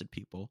from trusted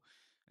people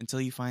until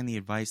you find the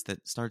advice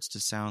that starts to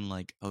sound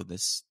like, oh,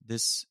 this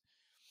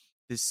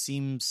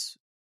seems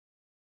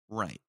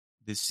right.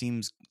 This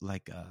seems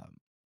like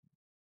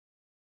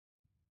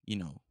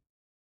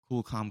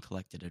cool, calm,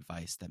 collected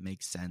advice that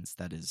makes sense,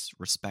 that is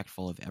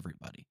respectful of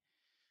everybody.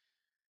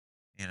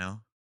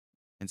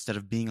 Instead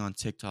of being on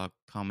TikTok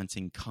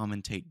commenting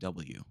commentate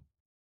W.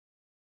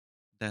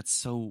 That's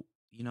so,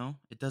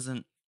 it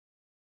doesn't,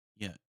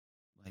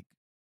 like,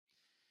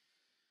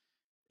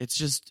 it's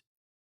just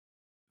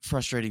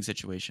frustrating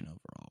situation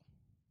overall.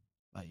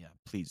 But yeah,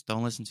 please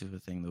don't listen to the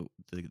thing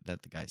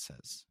that the guy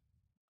says.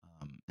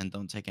 And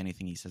don't take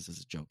anything he says as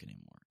a joke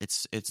anymore.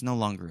 It's no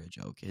longer a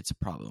joke. It's a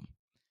problem.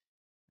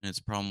 And it's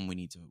a problem we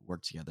need to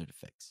work together to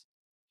fix.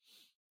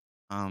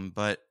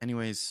 But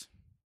anyways,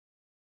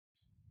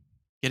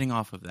 getting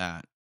off of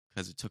that,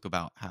 because it took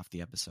about half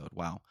the episode.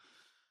 Wow.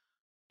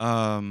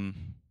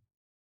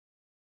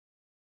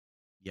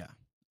 Yeah.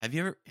 Have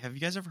you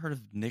guys ever heard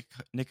of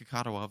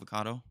Nikocado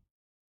Avocado?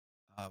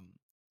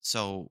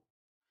 So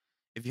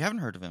if you haven't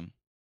heard of him,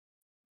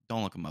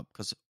 don't look him up,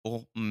 because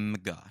oh my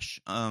gosh.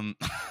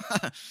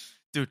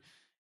 Dude.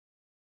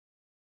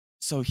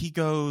 So he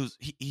goes.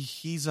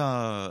 He's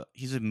a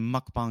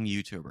mukbang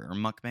YouTuber, or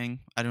mukbang.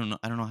 I don't know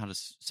how to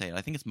say it.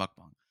 I think it's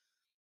mukbang.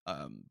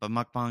 But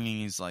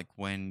mukbanging is like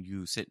when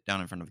you sit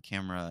down in front of a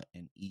camera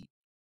and eat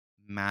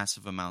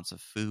massive amounts of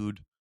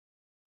food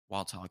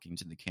while talking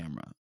to the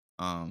camera.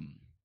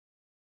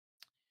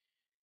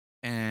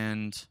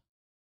 And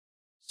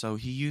so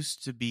he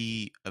used to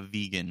be a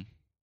vegan,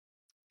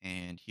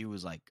 and he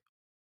was like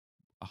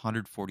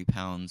 140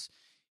 pounds.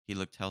 He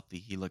looked healthy.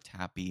 He looked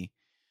happy.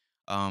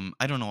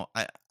 I don't know.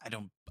 I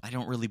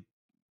don't really,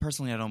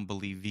 personally, I don't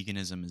believe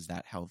veganism is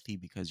that healthy,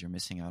 because you're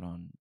missing out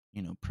on,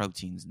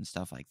 proteins and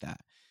stuff like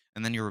that.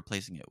 And then you're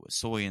replacing it with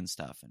soy and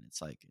stuff. And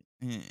it's like,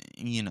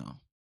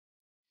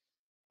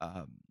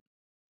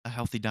 a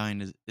healthy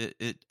diet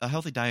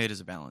is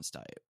a balanced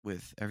diet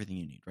with everything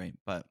you need, right?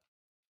 But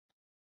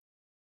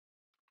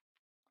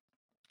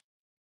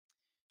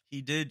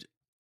he did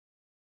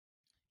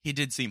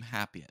seem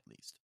happy, at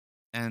least.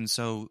 And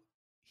so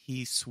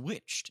he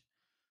switched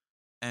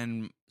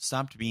and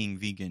stopped being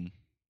vegan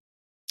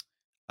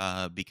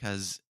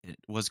because it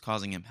was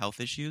causing him health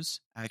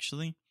issues,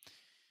 actually.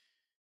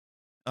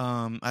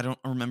 I don't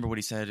remember what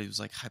he said. It was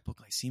like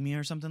hypoglycemia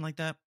or something like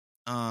that.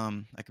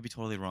 I could be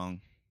totally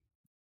wrong.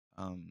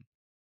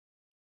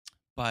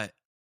 But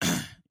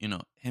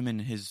him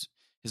and his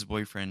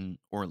boyfriend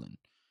Orlin,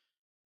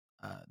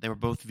 they were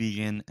both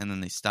vegan, and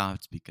then they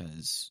stopped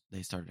because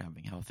they started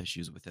having health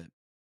issues with it.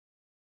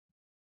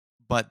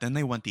 But then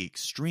they went the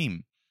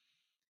extreme,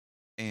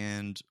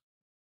 and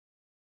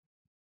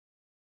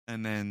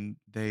then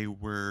they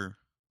were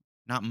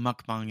not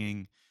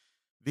mukbanging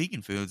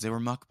vegan foods. They were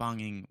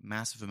mukbanging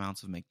massive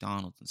amounts of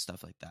McDonald's and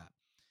stuff like that.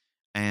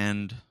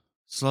 And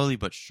slowly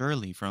but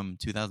surely, from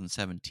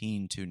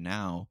 2017 to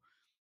now,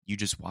 you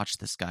just watch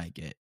this guy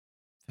get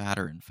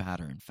fatter and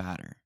fatter and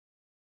fatter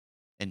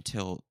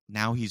until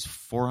now he's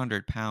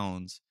 400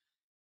 pounds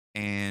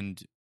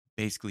and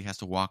basically has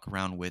to walk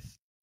around with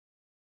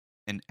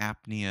an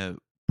apnea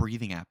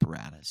breathing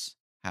apparatus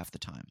half the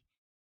time.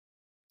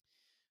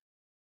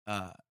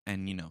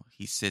 And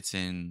he sits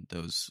in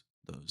those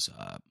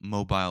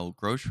mobile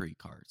grocery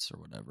carts or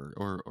whatever,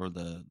 or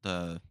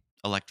the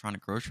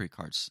electronic grocery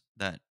carts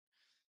that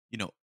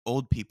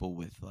old people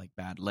with like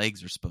bad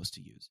legs are supposed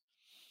to use.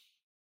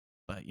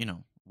 But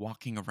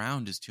walking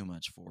around is too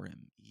much for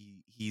him.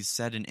 He's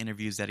said in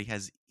interviews that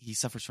he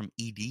suffers from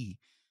ED,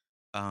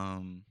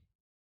 and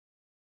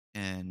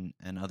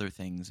other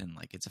things, and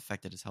like it's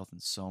affected his health in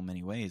so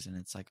many ways. And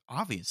it's like,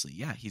 obviously,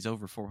 yeah, he's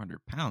over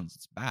 400 pounds.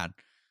 It's bad.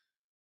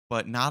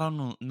 But not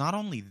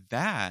only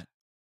that,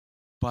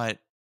 but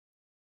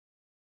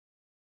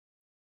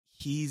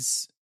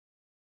he's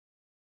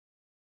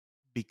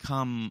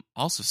become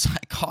also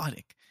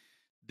psychotic.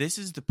 This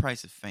is the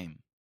price of fame,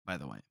 by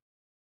the way.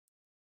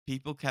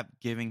 People kept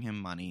giving him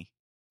money,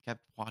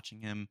 kept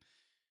watching him,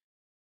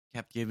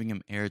 kept giving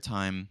him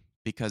airtime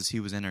because he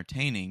was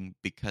entertaining,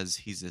 because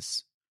he's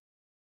this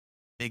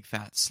big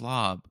fat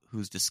slob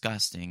who's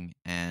disgusting,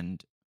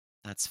 and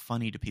that's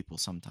funny to people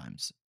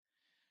sometimes.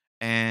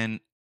 And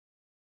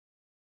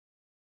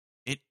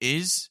it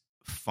is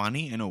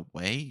funny in a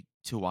way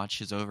to watch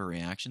his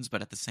overreactions,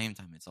 but at the same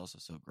time, it's also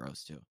so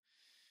gross too.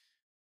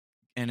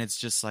 And it's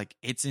just like,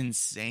 it's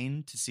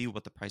insane to see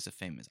what the price of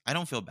fame is. I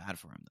don't feel bad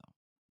for him though.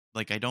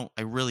 Like I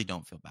really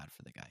don't feel bad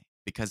for the guy,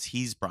 because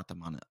he's brought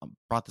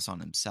this on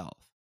himself.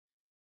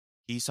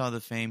 He saw the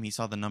fame, he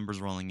saw the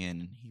numbers rolling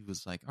in, and he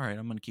was like, all right,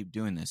 I'm going to keep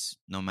doing this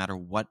no matter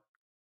what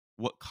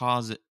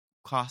cost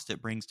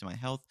it brings to my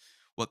health,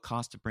 what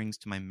cost it brings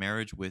to my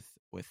marriage with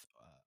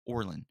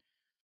Orlin.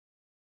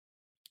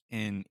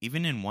 And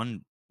even in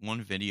one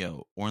one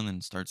video,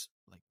 Orland starts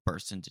like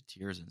bursts into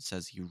tears and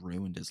says he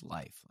ruined his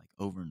life like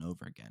over and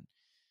over again,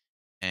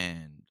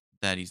 and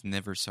that he's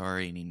never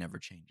sorry and he never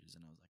changes.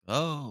 And I was like,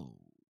 oh,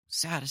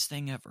 saddest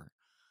thing ever.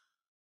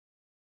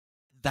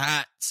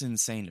 That's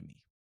insane to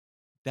me.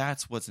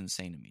 That's what's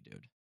insane to me,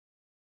 dude.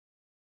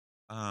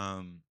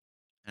 And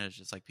it's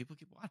just like people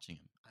keep watching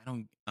him.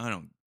 I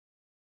don't.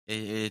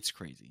 It's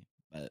crazy,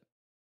 but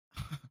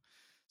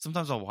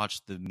sometimes I'll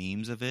watch the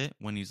memes of it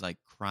when he's like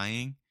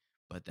crying,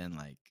 but then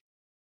like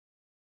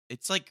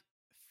it's like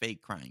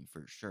fake crying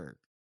for sure,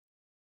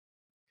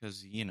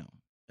 because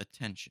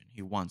attention.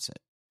 He wants it.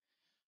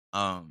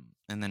 And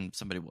then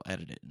somebody will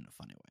edit it in a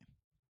funny way,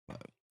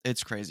 but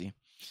it's crazy.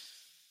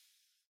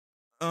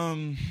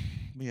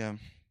 Yeah.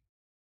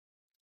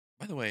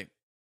 By the way,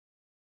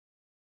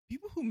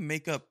 people who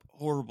make up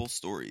horrible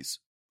stories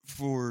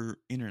for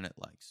internet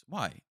likes,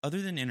 why?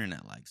 Other than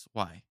internet likes,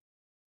 why?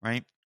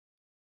 Right?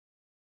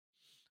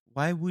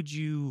 Why would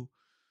you?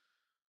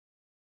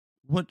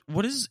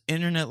 What is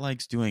internet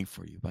likes doing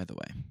for you? By the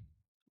way,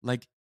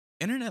 like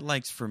internet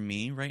likes for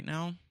me right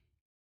now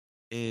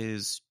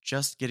is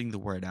just getting the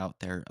word out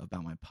there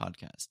about my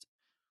podcast.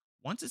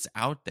 Once it's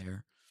out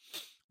there,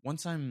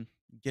 once I'm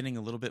getting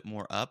a little bit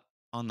more up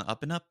on the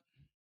up and up,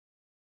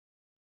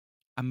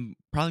 I'm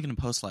probably going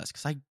to post less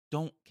because I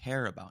don't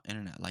care about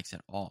internet likes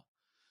at all.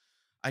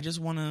 I just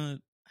want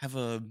to have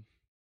a,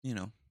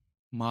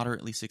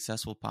 moderately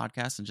successful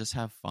podcast and just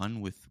have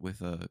fun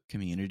with a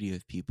community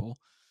of people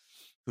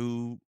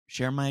who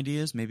share my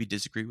ideas, maybe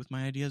disagree with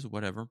my ideas,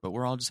 whatever, but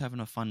we're all just having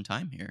a fun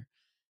time here.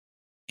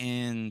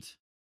 And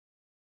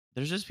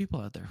there's just people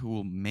out there who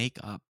will make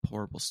up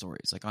horrible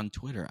stories. Like on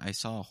Twitter, I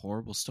saw a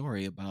horrible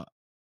story about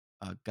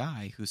a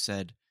guy who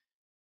said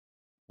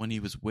when he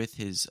was with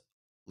his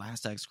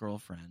last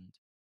ex-girlfriend,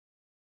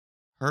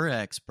 her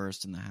ex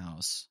burst in the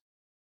house,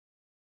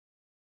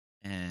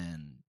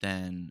 and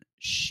then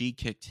she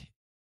kicked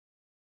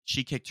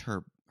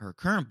her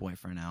current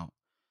boyfriend out,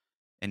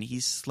 and he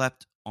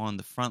slept on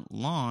the front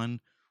lawn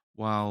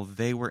while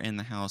they were in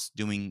the house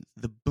doing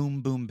the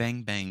boom boom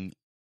bang bang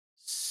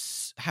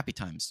happy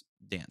times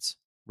dance,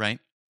 right?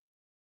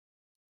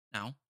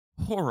 Now,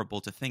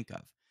 horrible to think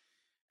of.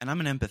 And I'm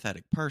an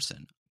empathetic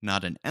person,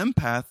 not an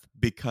empath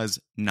because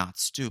not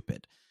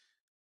stupid.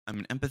 I'm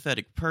an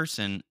empathetic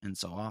person, and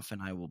so often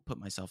I will put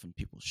myself in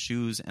people's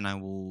shoes and I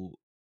will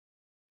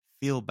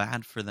feel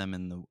bad for them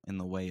in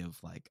the way of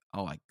like,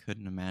 oh, I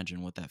couldn't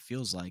imagine what that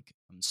feels like.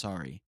 I'm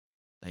sorry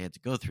they had to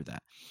go through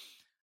that.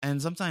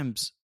 And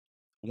sometimes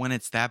when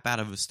it's that bad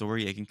of a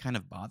story, it can kind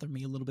of bother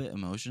me a little bit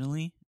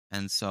emotionally.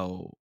 And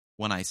so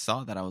when I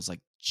saw that, I was like,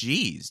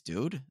 geez,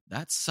 dude,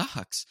 that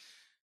sucks.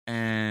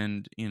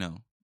 And,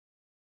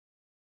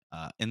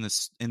 in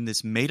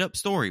this made up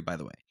story, by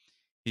the way,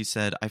 he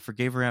said, I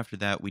forgave her after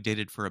that. We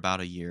dated for about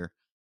a year,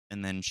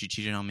 and then she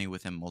cheated on me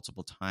with him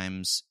multiple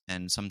times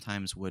and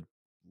sometimes would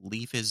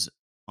leave his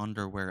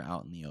underwear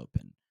out in the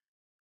open.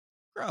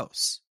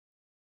 Gross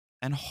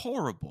and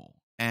horrible,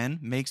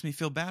 and makes me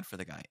feel bad for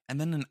the guy. And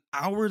then an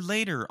hour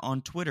later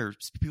on Twitter,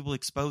 people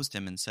exposed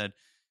him and said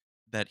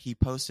that he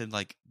posted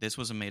like, this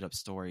was a made up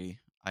story.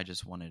 I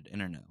just wanted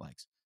internet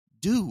likes.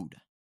 Dude,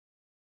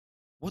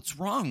 what's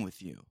wrong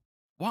with you?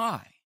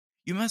 Why?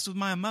 You mess with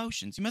my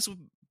emotions. You mess with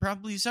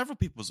probably several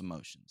people's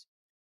emotions.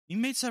 You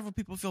made several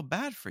people feel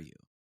bad for you.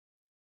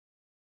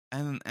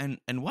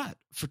 And what?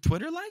 For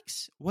Twitter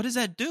likes? What does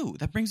that do?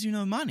 That brings you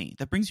no money.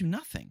 That brings you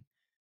nothing.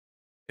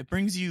 It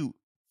brings you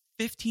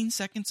 15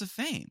 seconds of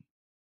fame.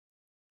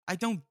 I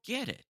don't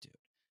get it, dude.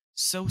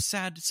 So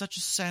sad. Such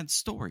a sad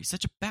story.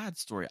 Such a bad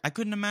story. I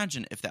couldn't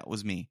imagine if that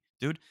was me,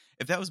 dude.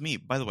 If that was me,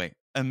 by the way,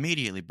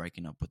 immediately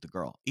breaking up with the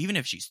girl. Even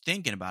if she's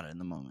thinking about it in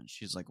the moment.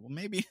 She's like, well,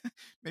 maybe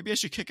I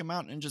should kick him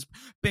out and just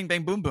bing,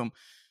 bang, boom, boom.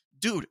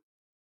 Dude,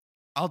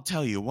 I'll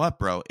tell you what,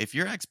 bro. If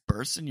your ex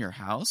bursts in your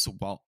house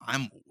while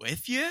I'm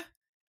with you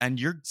and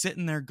you're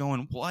sitting there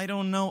going, well, I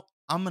don't know,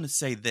 I'm going to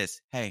say this.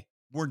 Hey,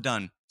 we're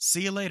done.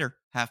 See you later.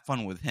 Have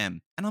fun with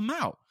him. And I'm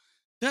out.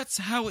 That's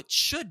how it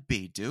should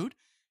be, dude.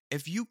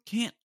 If you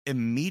can't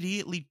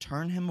immediately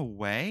turn him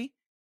away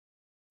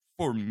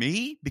for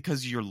me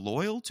because you're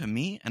loyal to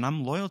me and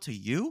I'm loyal to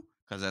you,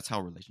 because that's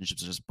how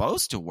relationships are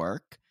supposed to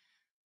work,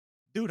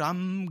 dude,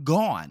 I'm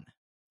gone.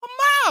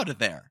 I'm out of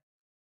there.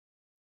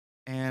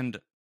 And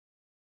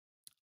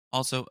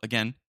also,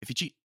 again, if you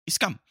cheat, you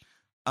scum.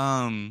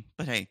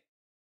 But hey,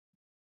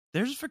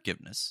 there's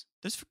forgiveness.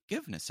 There's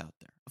forgiveness out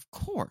there. Of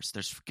course,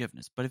 there's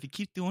forgiveness. But if you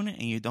keep doing it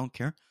and you don't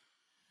care,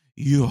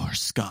 you're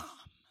scum.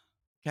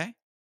 Okay?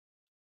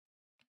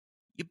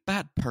 You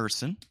bad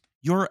person.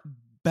 You're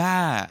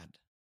bad.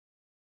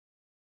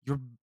 You're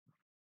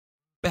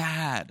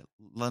bad.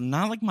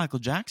 Not like Michael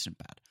Jackson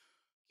bad.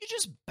 You're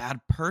just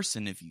bad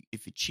person if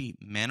you cheat.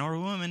 Man or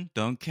woman,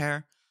 don't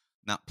care.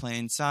 Not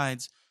playing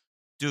sides.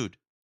 Dude,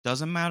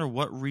 doesn't matter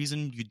what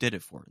reason you did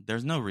it for.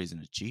 There's no reason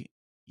to cheat.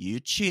 You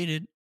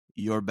cheated.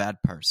 You're a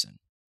bad person.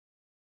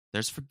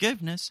 There's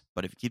forgiveness,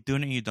 but if you keep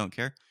doing it and you don't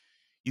care,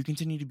 you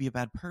continue to be a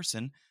bad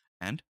person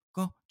and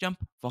go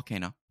jump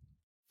volcano.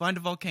 Find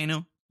a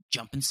volcano,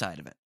 jump inside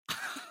of it.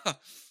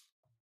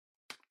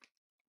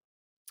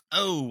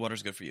 Oh,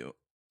 water's good for you.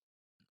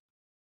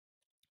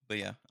 But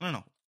yeah, I don't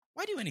know.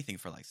 Why do anything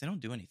for likes? They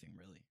don't do anything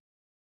really.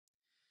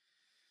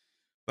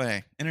 But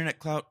hey, internet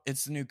clout,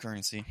 it's the new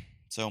currency.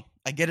 So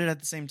I get it at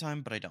the same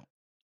time, but I don't.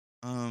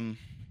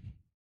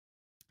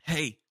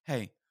 Hey,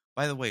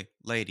 by the way,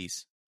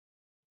 ladies,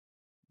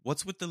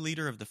 what's with the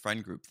leader of the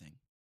friend group thing?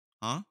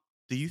 Huh?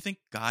 Do you think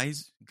guy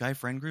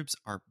friend groups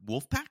are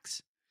wolf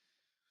packs?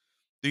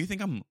 Do you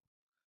think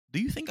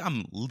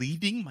I'm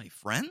leading my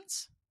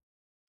friends?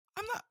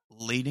 I'm not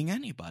leading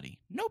anybody.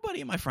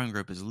 Nobody in my friend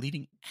group is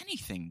leading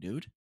anything,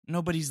 dude.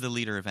 Nobody's the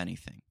leader of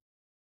anything.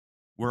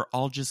 We're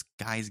all just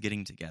guys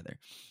getting together.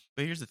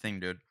 But here's the thing,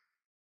 dude.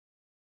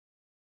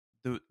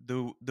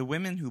 The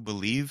women who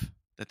believe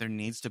that there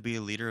needs to be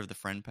a leader of the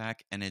friend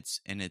pack and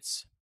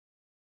it's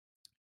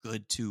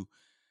good to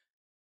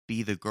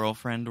be the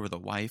girlfriend or the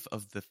wife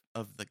of the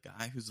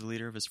guy who's the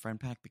leader of his friend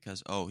pack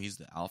because he's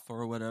the alpha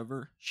or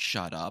whatever.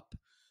 Shut up.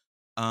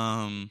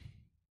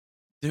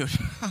 Dude,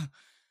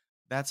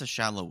 that's a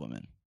shallow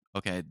woman.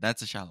 Okay,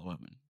 that's a shallow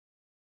woman.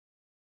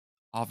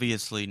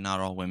 Obviously, not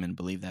all women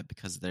believe that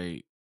because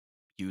they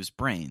use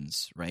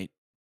brains, right?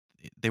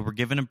 They were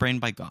given a brain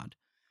by God,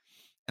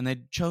 and they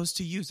chose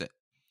to use it.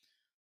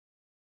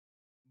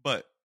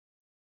 But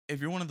if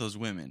you're one of those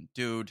women,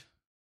 dude,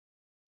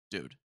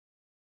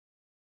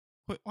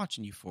 quit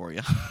watching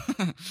Euphoria,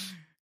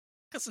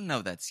 because I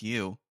know that's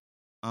you.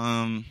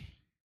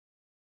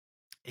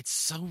 It's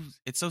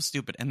so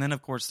stupid. And then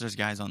of course there's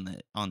guys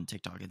on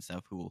TikTok and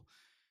stuff who will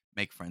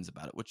make friends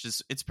about it, which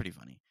is it's pretty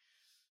funny.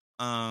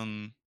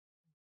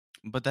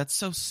 But that's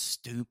so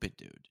stupid,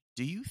 dude.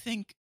 Do you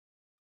think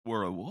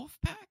we're a wolf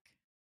pack?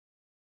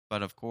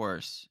 But of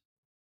course,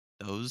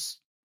 those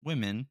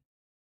women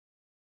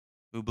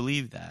who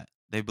believe that,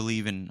 they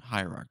believe in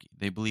hierarchy.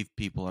 They believe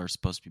people are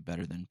supposed to be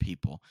better than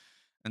people.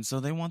 And so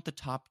they want the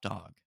top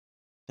dog.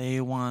 They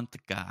want the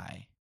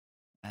guy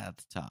at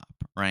the top,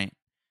 right?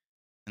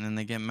 And then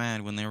they get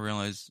mad when they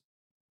realize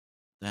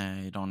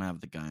they don't have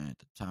the guy at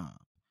the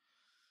top.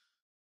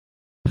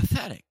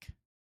 Pathetic.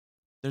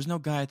 There's no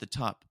guy at the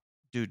top.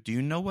 Dude, do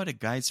you know what a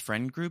guy's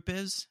friend group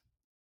is?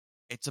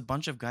 It's a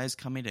bunch of guys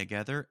coming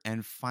together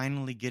and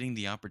finally getting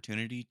the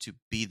opportunity to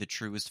be the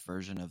truest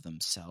version of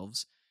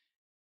themselves.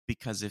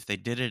 Because if they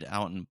did it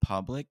out in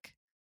public,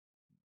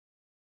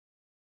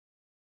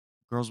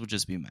 girls would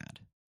just be mad.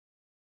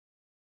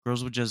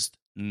 Girls would just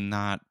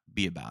not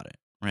be about it,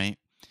 right?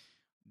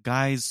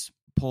 Guys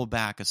pull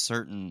back a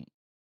certain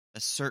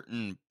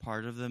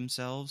part of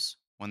themselves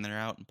when they're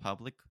out in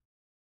public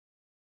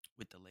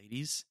with the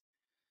ladies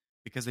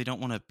because they don't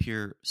want to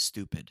appear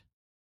stupid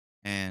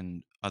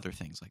and other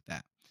things like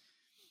that.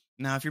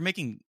 Now, if you're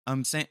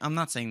I'm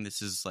not saying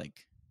this is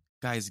like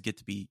guys get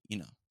to be,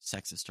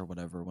 sexist or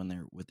whatever when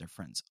they're with their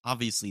friends.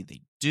 Obviously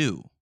they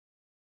do.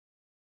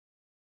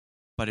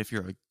 But if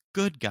you're a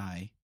good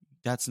guy,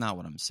 that's not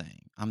what I'm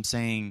saying. I'm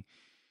saying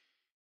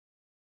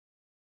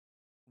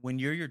when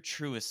you're your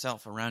truest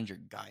self around your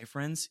guy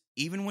friends,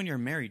 even when you're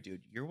married,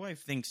 dude, your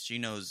wife thinks she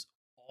knows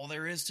all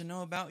there is to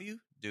know about you.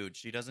 Dude,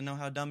 she doesn't know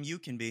how dumb you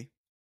can be.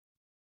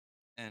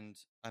 And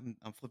I'm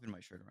flipping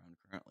my shirt around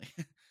currently.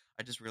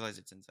 I just realized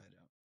it's inside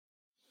out.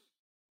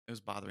 It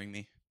was bothering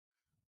me.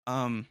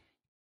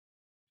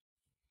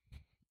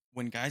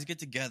 When guys get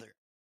together,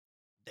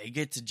 they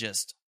get to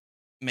just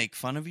make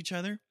fun of each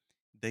other.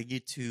 They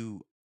get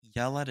to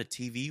yell at a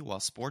TV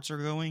while sports are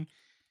going.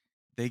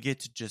 They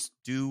get to just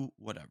do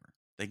whatever.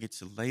 They get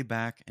to lay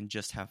back and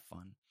just have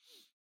fun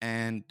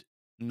and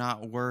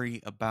not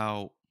worry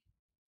about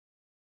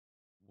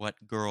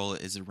what girl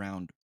is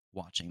around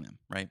watching them,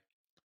 right?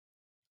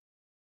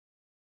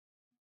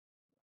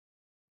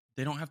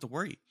 They don't have to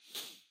worry.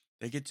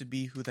 They get to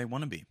be who they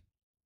want to be.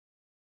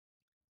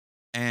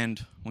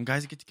 And when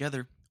guys get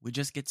together, we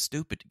just get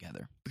stupid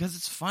together because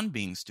it's fun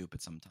being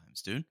stupid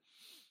sometimes, dude.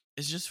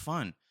 It's just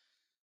fun.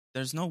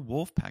 There's no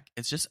wolf pack.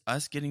 It's just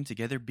us getting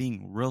together,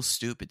 being real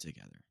stupid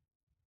together.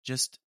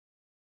 Just,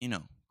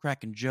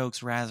 cracking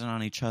jokes, razzing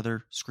on each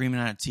other, screaming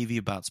at a TV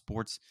about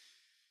sports.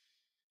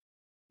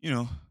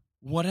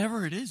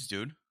 Whatever it is,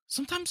 dude.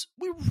 Sometimes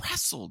we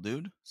wrestle,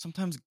 dude.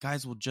 Sometimes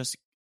guys will just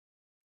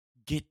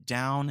get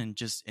down and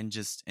just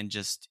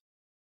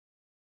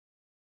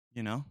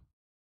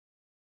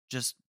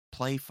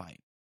play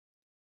fight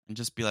and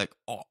just be like,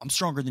 "Oh, I'm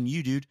stronger than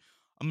you, dude.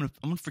 I'm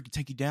gonna freaking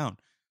take you down."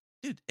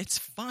 Dude, it's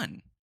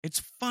fun. It's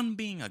fun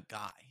being a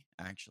guy,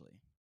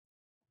 actually.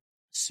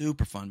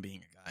 Super fun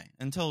being a guy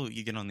until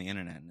you get on the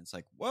internet and it's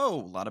like, whoa,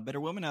 a lot of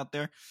better women out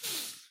there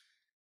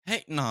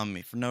hating on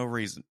me for no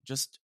reason.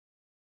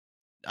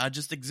 I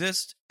just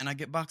exist and I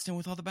get boxed in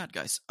with all the bad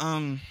guys.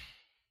 But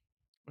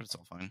it's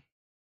all fine.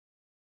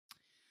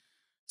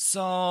 It's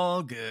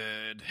all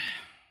good.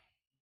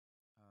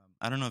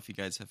 I don't know if you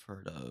guys have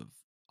heard of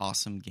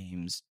Awesome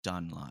Games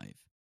Done Live.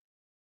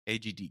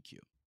 AGDQ,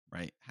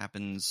 right?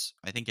 Happens,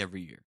 I think,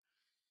 every year.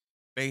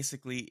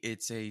 Basically,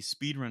 it's a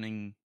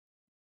speedrunning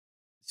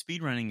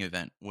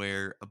event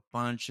where a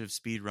bunch of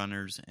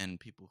speedrunners and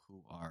people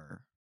who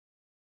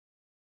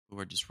who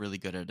are just really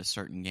good at a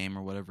certain game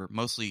or whatever.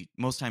 Most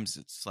times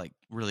it's like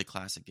really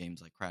classic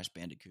games like Crash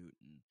Bandicoot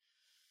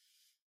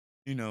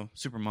and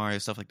Super Mario,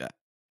 stuff like that,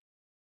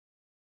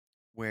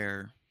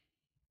 where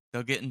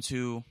they'll get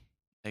into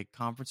a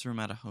conference room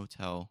at a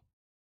hotel,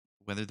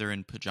 whether they're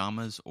in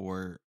pajamas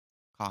or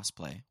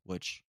cosplay,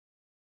 which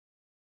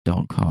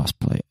don't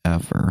cosplay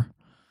ever.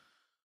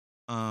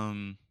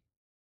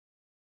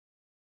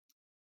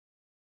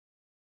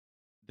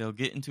 They'll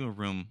get into a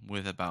room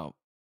with about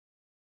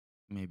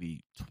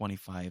maybe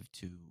 25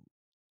 to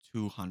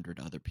 200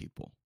 other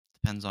people.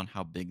 Depends on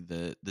how big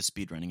the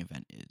speedrunning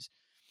event is.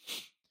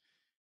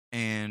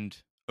 And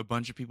a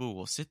bunch of people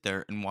will sit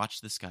there and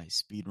watch this guy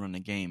speedrun a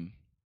game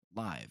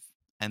live.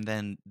 And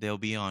then they'll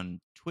be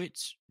on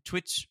Twitch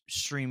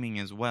streaming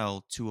as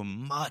well to a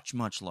much,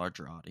 much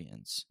larger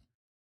audience.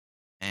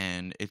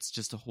 And it's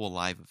just a whole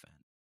live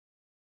event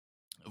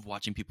of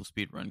watching people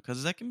speedrun,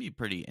 because that can be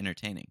pretty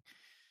entertaining.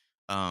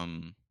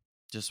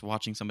 Just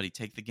watching somebody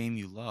take the game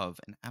you love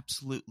and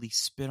absolutely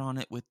spit on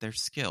it with their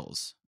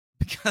skills,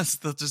 because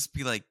they'll just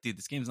be like, dude,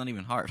 this game's not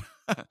even hard.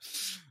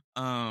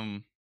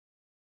 And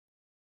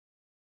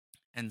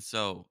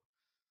so,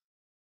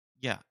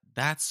 yeah,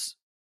 that's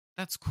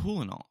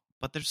cool and all,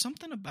 but there's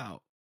something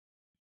about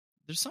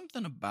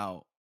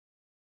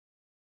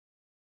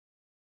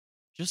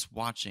just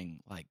watching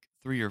like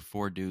 3 or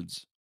 4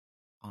 dudes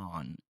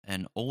on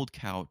an old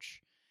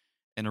couch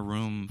in a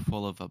room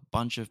full of a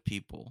bunch of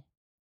people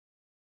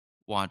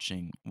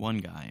watching one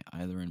guy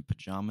either in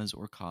pajamas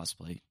or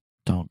cosplay.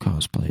 Don't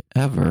cosplay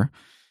ever.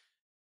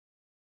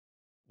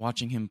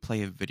 Watching him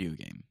play a video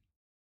game.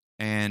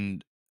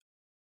 And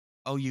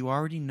you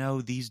already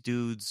know these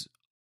dudes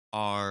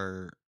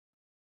are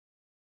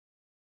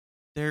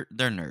they're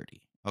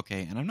nerdy,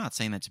 okay? And I'm not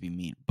saying that to be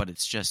mean, but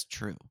it's just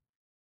true.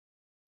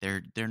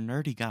 They're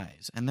nerdy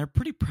guys, and they're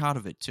pretty proud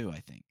of it too, I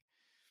think.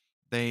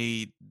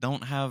 They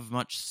don't have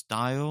much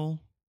style.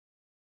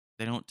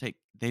 They don't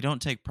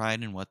take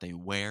pride in what they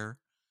wear,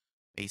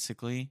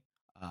 basically.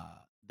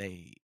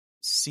 They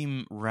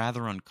seem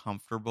rather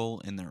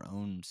uncomfortable in their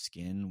own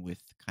skin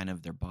with kind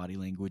of their body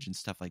language and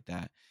stuff like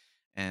that,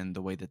 and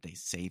the way that they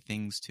say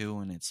things too.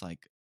 And it's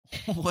like,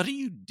 what are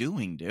you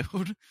doing,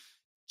 dude?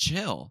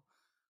 Chill.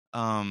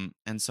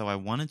 And so I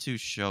wanted to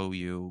show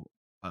you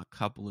a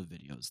couple of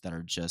videos that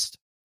are just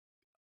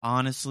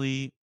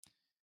honestly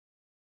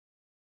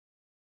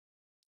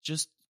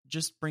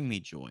just bring me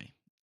joy.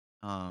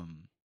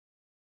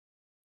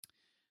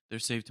 They're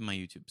saved to my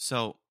YouTube.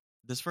 So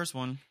this first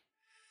one,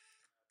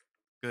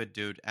 good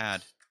dude,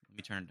 ad. Let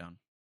me turn it down.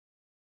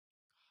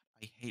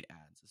 God, I hate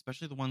ads,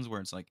 especially the ones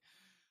where it's like,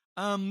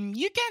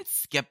 you can't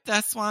skip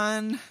this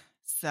one.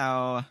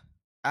 So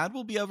ad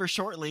will be over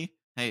shortly.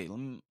 Hey, let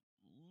me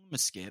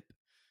skip.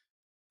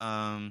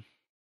 So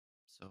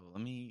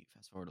let me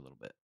fast forward a little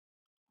bit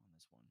on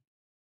this one.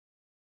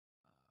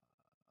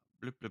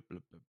 Blip, blip,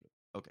 blip, blip, blip.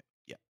 Okay,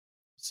 yeah.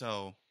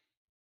 So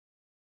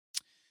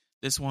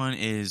this one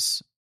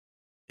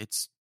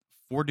it's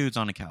 4 dudes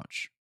on a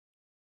couch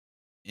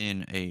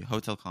in a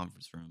hotel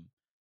conference room.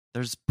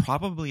 There's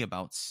probably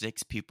about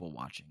 6 people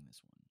watching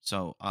this one.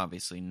 So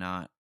obviously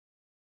not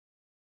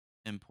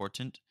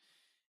important.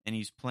 And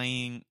he's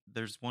playing,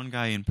 there's one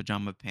guy in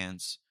pajama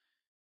pants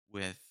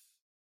with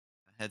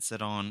a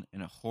headset on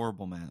and a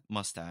horrible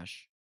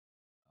mustache.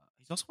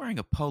 He's also wearing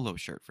a polo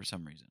shirt for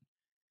some reason.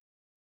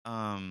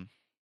 And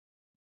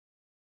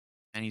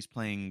he's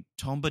playing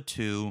Tomba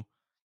 2,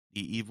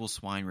 The Evil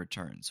Swine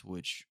Returns,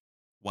 which,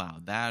 wow,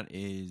 that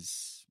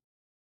is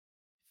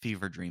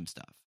fever dream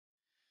stuff.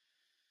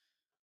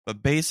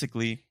 But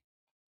basically,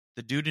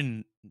 the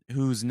dude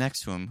who's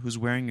next to him, who's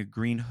wearing a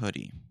green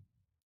hoodie,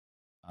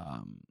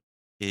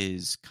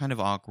 is kind of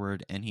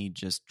awkward, and he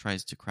just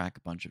tries to crack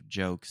a bunch of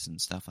jokes and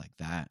stuff like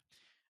that.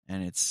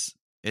 And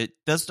it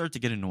does start to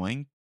get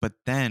annoying, but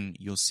then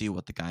you'll see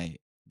what the guy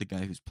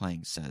who's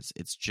playing says.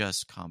 It's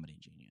just comedy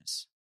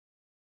genius.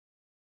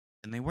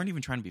 And they weren't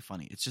even trying to be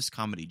funny. It's just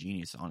comedy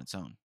genius on its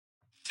own.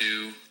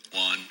 2,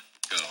 1,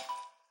 go.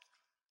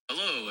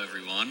 Hello,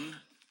 everyone.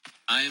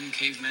 I am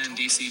Caveman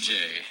DCJ,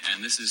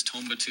 and this is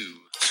Tomba 2.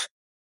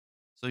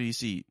 So you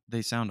see,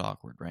 they sound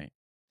awkward, right?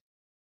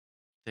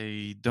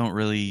 They're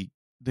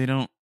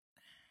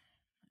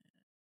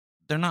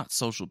not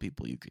social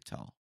people, you could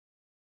tell.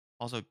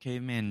 Also,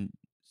 Caveman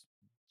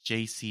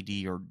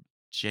JCD or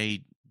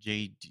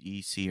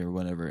JDC or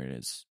whatever it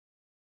is,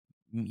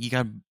 you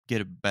gotta get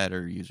a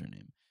better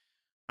username.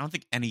 I don't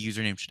think any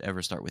username should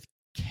ever start with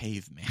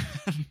Caveman.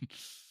 Well,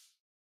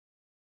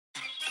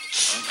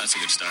 that's a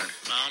good start.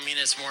 Well, I mean,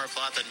 it's more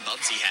plot than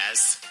Bubsy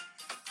has.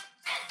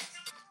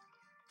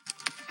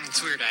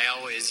 It's weird. I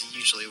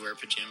usually wear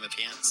pajama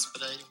pants,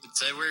 but I would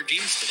say I wear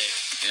jeans today.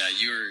 Yeah,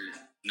 you're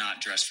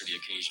not dressed for the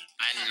occasion.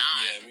 I'm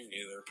not. Yeah, me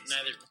neither.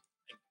 Neither.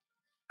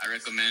 I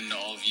recommend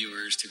all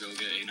viewers to go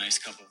get a nice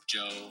cup of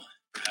Joe,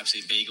 perhaps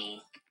a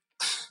bagel.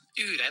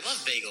 Dude, I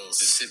love bagels.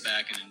 Just sit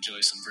back and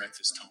enjoy some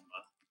breakfast,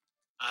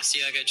 Tomba.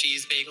 Asiago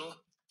cheese bagel?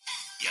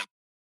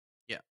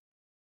 Yeah.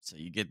 So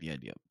you get the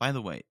idea. By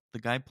the way, the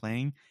guy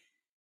playing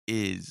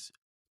is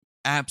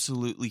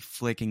absolutely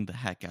flicking the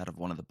heck out of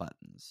one of the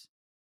buttons.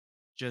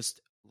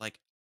 Just like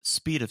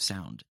speed of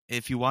sound.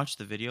 If you watch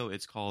the video,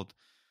 it's called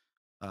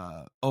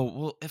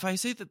if I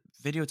say the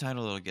video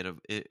title,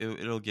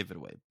 it'll give it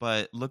away.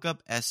 But look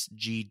up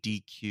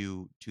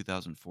SGDQ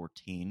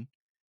 2014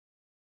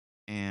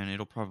 and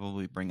it'll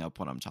probably bring up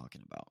what I'm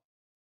talking about.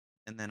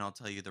 And then I'll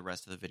tell you the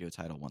rest of the video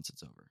title once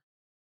it's over.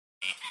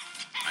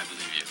 I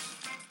believe you.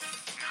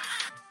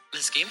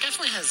 This game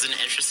definitely has an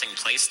interesting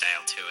play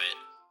style to it.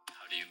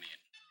 How do you mean?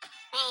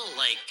 Well,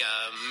 like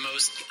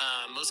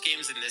most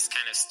games in this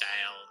kind of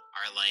style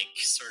are like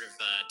sort of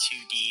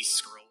 2D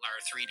scroll or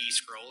 3D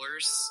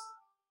scrollers,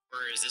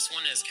 whereas this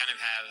one is kind of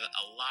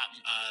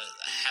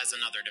has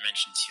another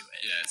dimension to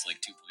it. Yeah, it's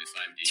like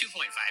 2.5D.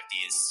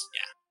 2.5Ds,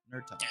 yeah.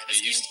 Nerd talk. Yeah,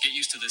 Get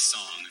used to this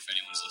song if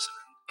anyone's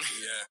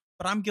listening. Yeah.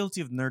 But I'm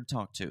guilty of nerd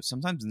talk too.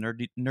 Sometimes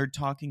nerd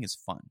talking is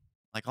fun.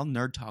 Like I'll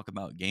nerd talk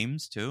about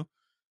games too.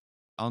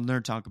 I'll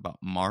nerd talk about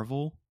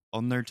Marvel.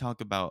 I'll nerd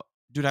talk about...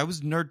 Dude, I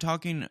was nerd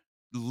talking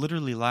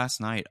literally last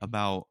night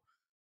about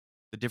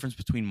the difference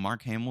between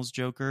Mark Hamill's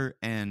Joker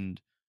and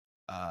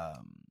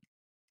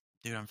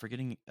I'm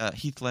forgetting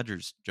Heath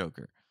Ledger's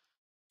Joker.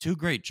 Two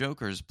great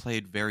Jokers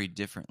played very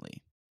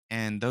differently.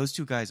 And those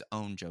two guys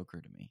own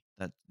Joker to me.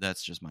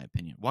 That's just my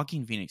opinion.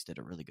 Joaquin Phoenix did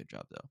a really good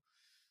job though.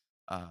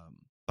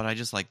 But I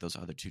just like those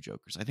other two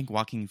Jokers. I think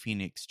Joaquin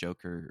Phoenix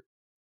Joker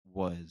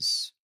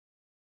was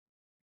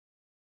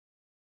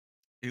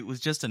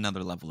just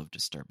another level of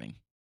disturbing,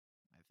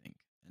 I think.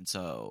 And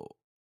so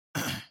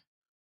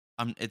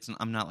I'm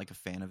not like a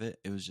fan of it.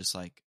 It was just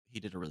like he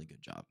did a really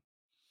good job.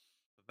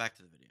 But back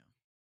to the video.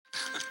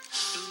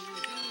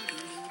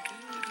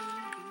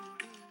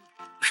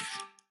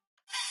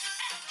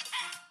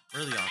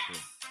 Really awkward.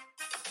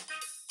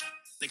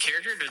 The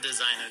character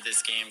design of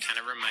this game kind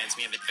of reminds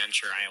me of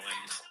Adventure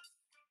Island.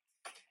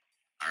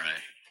 All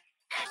right.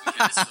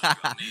 Yeah, this is like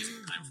an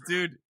amazing time for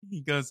Dude,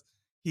 he goes,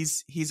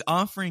 he's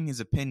offering his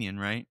opinion,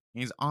 right?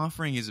 He's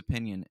offering his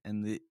opinion,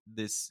 and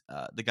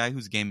the guy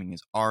who's gaming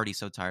is already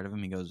so tired of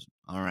him. He goes,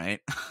 "All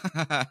right,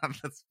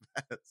 that's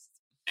best."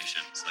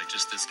 like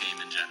just this game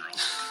in general.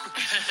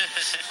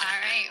 All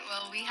right.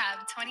 Well, we have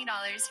 $20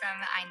 from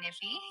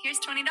iNiffy. Here's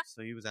 $20.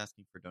 So he was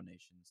asking for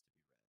donations to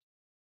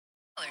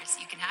be read.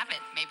 You can have it.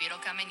 Maybe it'll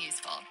come in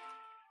useful.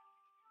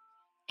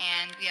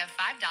 And we have $5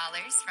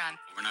 from...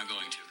 We're not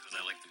going to because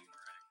I like the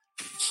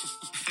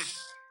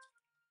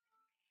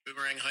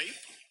boomerang. Boomerang hype?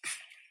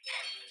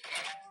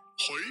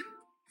 Hype?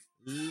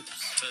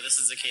 Oops. So this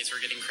is the case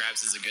where getting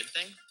crabs is a good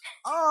thing?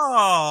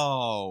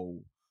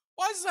 Oh,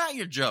 why is that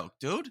your joke,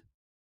 dude?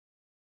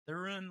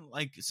 They're in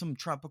like some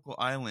tropical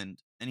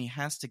island, and he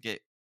has to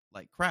get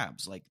like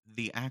crabs, like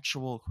the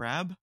actual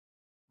crab,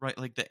 right?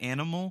 Like the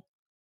animal.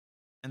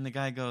 And the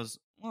guy goes,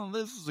 "Well,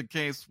 this is a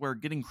case where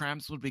getting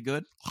crabs would be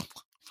good."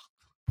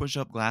 Push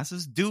up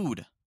glasses,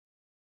 dude.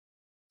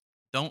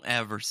 Don't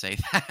ever say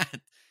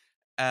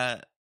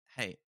that.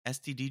 Hey,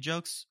 STD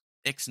jokes,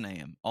 ixnay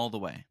 'em all the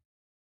way.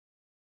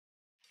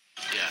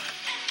 Yeah.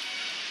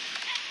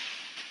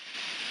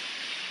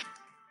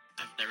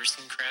 I've never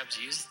seen crabs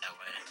used that way.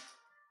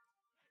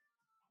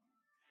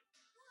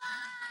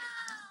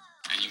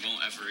 And you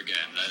won't ever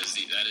again. That is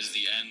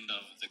the end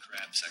of the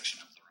crab section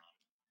of the ROM.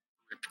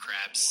 Ripped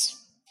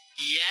crabs.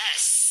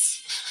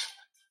 Yes!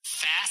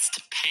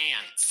 Fast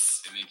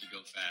pants. They make you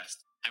go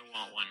fast. I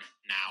want one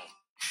now.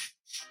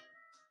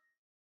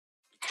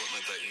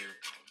 Equipment that you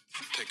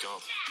pick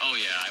up. Oh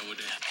yeah, I would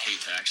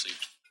hate to actually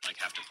like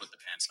have to put the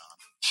pants on.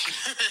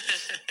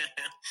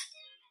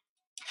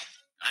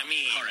 I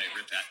mean... All right,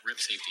 rip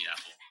safety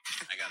apple.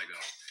 I gotta go.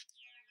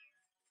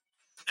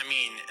 I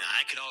mean,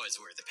 I could always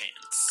wear the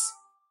pants.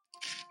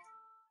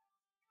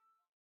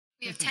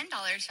 We have $10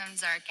 from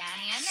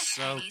Zarganian.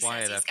 So and he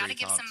quiet says he's after got to he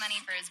give talks. some money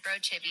for his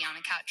bro Chibi on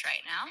the couch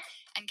right now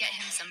and get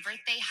him some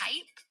birthday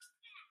hype.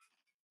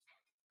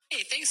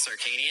 Hey, thanks,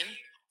 Circadian.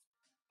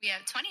 We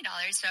have $20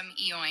 from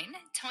Eoin,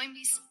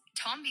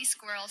 Tomby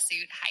Squirrel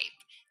Suit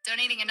Hype,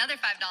 donating another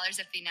 $5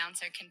 if the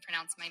announcer can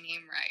pronounce my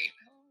name right.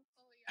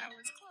 Hopefully I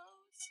was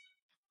close.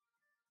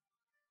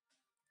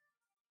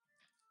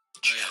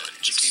 Oh yeah,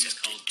 this game is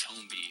called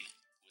Tomby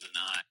with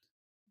an I.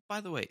 By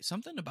the way,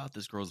 something about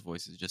this girl's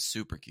voice is just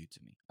super cute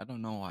to me. I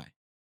don't know why.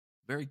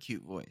 Very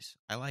cute voice.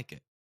 I like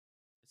it.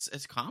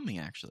 It's calming,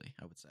 actually,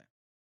 I would say.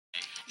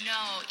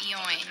 No,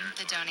 Eoin,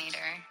 the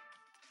donator.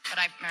 But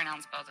I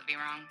pronounced both of you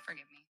wrong.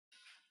 Forgive me.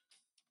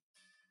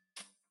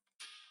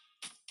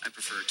 I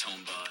prefer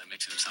Tomba. It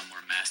makes him sound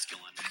more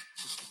masculine.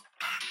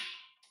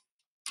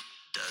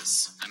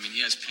 Does. I mean,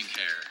 he has pink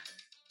hair,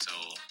 so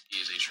he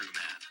is a true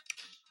man.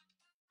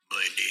 My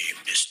name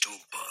is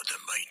Tomba the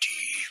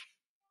Mighty.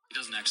 He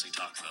doesn't actually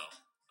talk, though,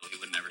 so he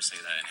would never say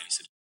that in any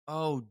situation.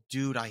 Oh,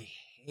 dude, I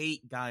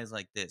hate guys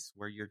like this,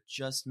 where you're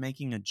just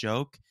making a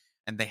joke,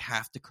 and they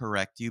have to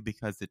correct you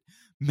because it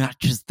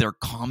matches their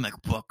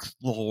comic book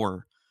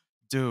lore.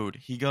 Dude,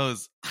 he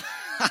goes,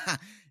 "I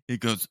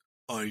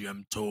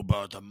am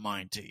Toba the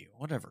Mighty."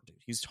 Whatever, dude.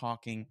 He's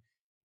talking,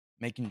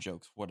 making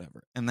jokes,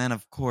 whatever. And then,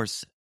 of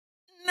course,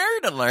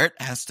 Nerd Alert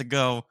has to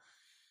go,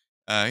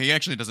 He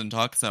actually doesn't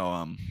talk,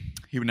 so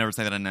he would never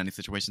say that in any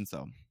situation.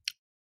 So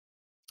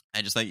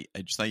I just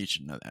thought you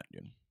should know that,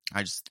 dude.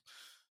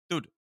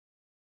 Dude,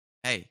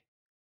 hey,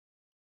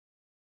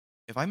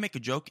 if I make a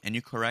joke and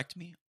you correct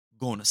me, I'm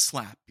gonna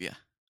slap you.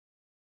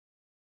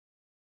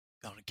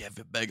 Gonna give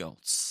you a big old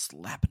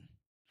slapping.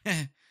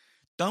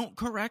 Don't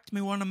correct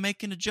me when I'm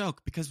making a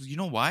joke, because you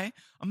know why?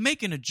 I'm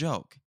making a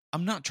joke.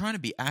 I'm not trying to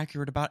be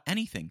accurate about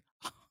anything.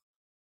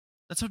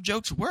 That's how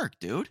jokes work,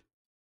 dude.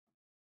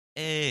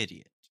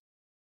 Idiot.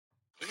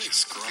 He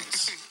makes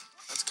grunts.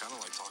 That's kind of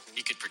like talking.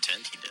 He could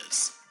pretend he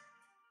does.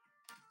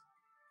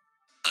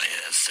 I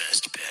have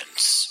fast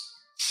pants.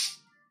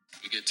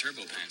 We get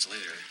turbo pants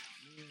later.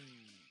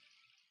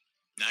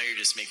 Now you're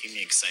just making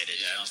me excited.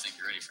 Yeah, I don't think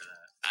you're ready for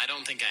that. I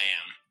don't think I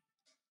am.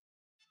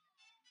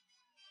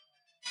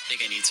 I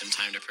think I need some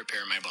time to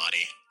prepare my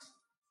body.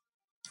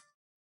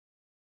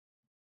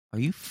 Are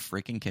you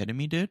freaking kidding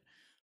me, dude?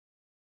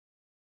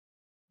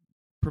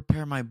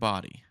 Prepare my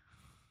body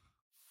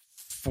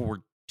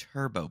for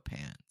turbo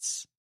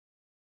pants.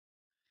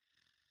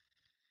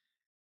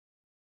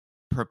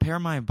 Prepare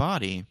my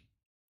body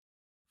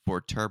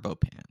for turbo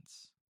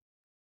pants.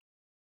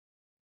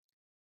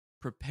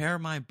 Prepare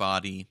my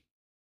body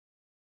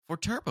for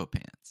turbo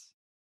pants.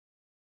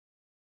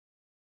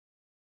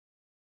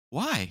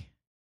 Why?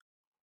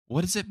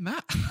 What does it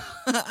matter?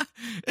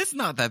 It's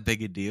not that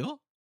big a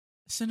deal.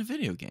 It's in a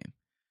video game.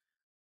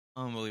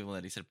 Unbelievable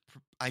that he said,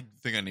 I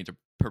think I need to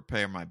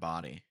prepare my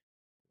body.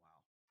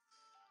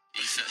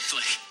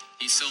 Wow.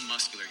 He's so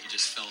muscular, he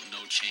just felt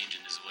no change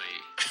in his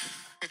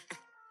weight.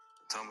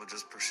 Tomba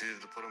just proceeded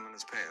to put him in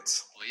his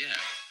pants. Well, yeah,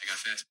 I got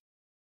fast.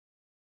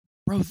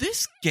 Bro,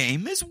 this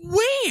game is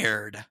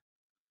weird.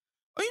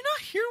 Are you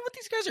not hearing what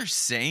these guys are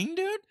saying,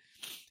 dude?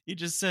 He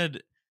just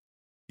said,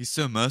 he's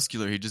so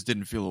muscular, he just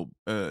didn't feel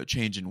a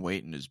change in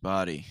weight in his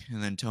body.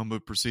 And then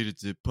Tomba proceeded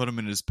to put him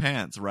in his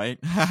pants, right?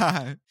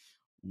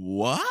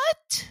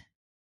 What?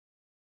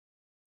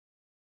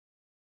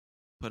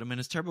 Put him in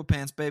his turbo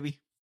pants, baby.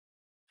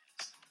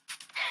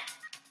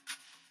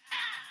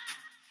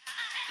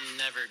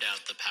 Never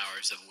doubt the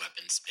powers of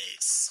weapon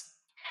space.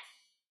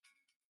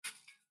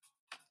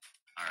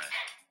 All right.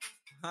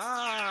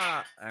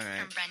 All right.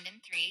 From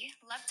Brendan 3,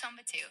 love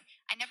Tomba 2.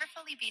 I never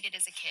fully beat it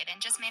as a kid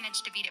and just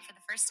managed to beat it for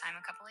the first time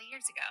a couple of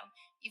years ago.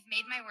 You've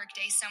made my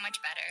workday so much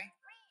better.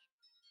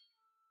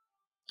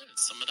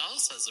 Someone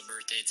else has a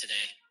birthday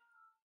today.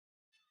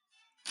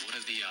 What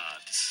are the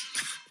odds?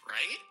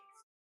 Right?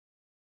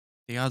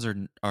 The odds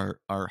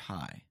are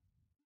high.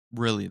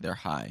 Really, they're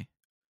high.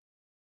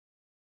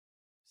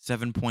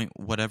 7 point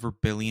whatever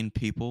billion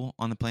people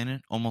on the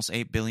planet, almost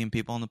 8 billion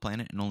people on the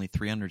planet, and only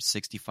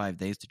 365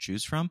 days to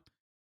choose from.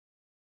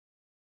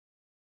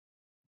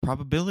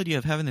 Probability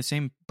of having the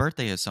same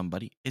birthday as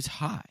somebody is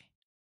high.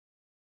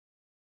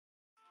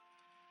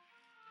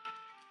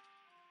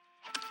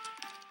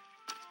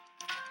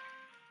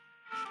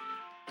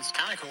 It's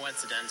kind of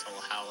coincidental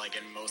how, like,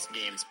 in most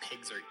games,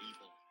 pigs are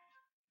evil.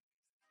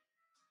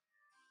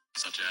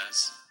 Such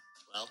as?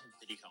 Well,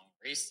 Diddy Kong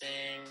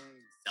Racing,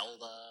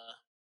 Zelda,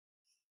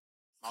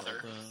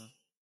 Mother.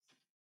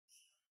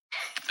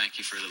 Thank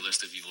you for the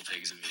list of evil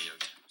pigs in video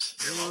games.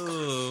 You're welcome.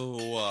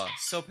 Ooh,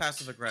 so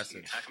passive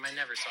aggressive. How come I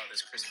never saw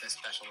this Christmas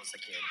special as a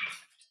kid?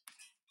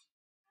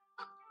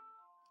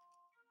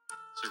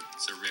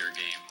 It's a rare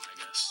game, I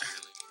guess,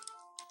 really.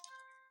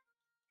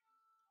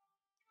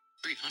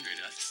 300,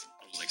 that's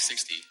like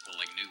 60. Well,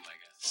 like new, I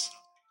guess.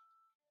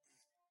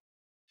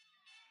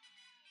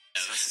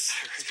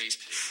 Space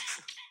Pig.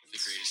 The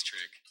greatest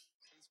trick.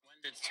 Since when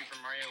did Super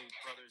Mario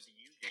Brothers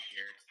U get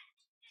here?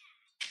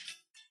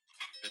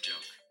 Good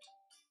joke.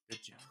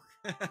 Good joke.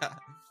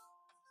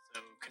 So,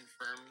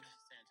 confirmed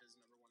Santa's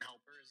 #1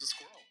 helper is a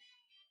squirrel.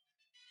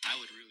 I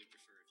would really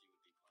prefer if you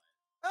would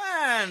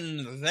be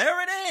quiet. And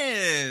there it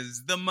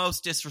is. The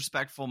most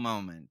disrespectful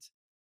moment.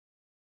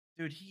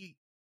 Dude,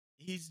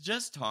 he's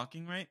just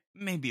talking, right?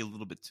 Maybe a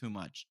little bit too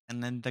much.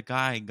 And then the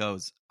guy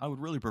goes, I would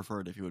really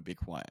prefer it if you would be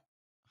quiet.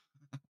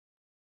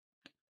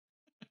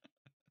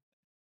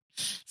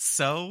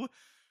 So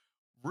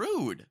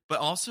rude, but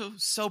also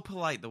so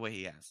polite the way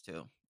he has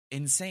to.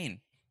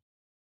 Insane.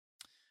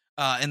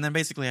 And then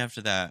basically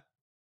after that,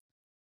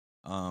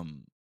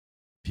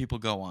 people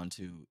go on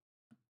to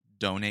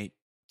donate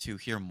to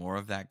hear more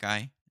of that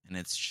guy. And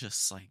it's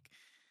just like,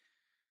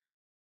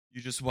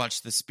 you just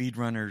watch the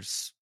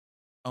speedrunner's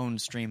own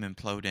stream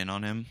implode in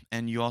on him.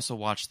 And you also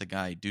watch the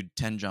guy do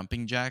 10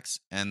 jumping jacks.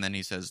 And then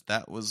he says,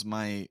 that was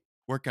my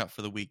workout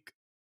for the week.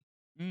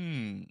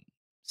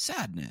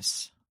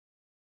 Sadness.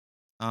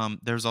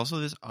 There's also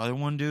this other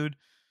one, dude.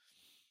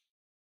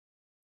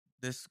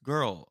 This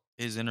girl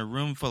is in a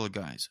room full of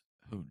guys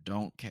who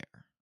don't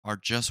care, are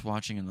just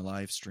watching in the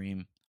live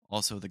stream.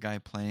 Also, the guy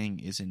playing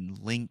is in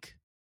Link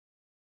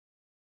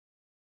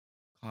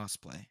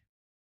cosplay.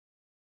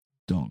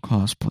 Don't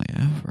cosplay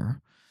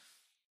ever.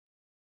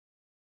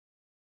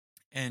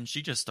 And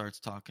she just starts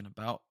talking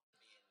about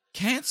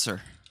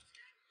cancer.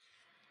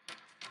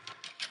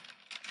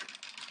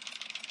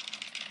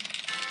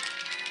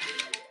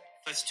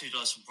 $32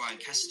 from Brian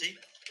Cassidy.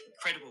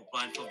 Incredible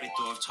blindfolded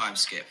Door of Time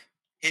skip.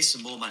 Here's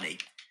some more money.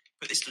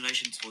 Put this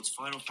donation towards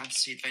Final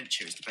Fantasy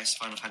Adventure. It's the best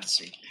Final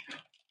Fantasy. So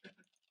this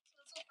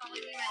will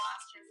probably be my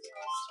last chance to tell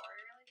a story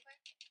really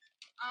quick.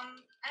 I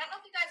don't know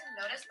if you guys have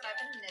noticed, but I've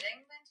been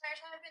knitting the entire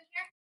time I've been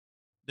here.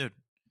 Dude,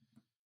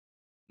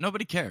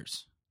 nobody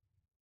cares.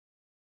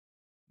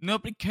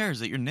 Nobody cares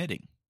that you're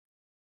knitting.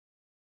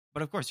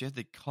 But of course, you have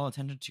to call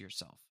attention to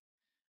yourself.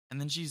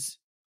 And then she's...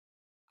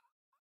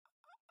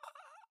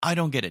 I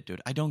don't get it,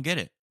 dude. I don't get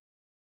it.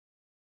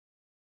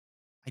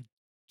 I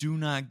do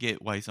not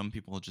get why some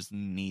people just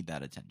need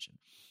that attention.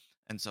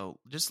 And so,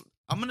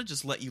 I'm going to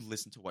just let you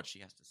listen to what she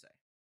has to say.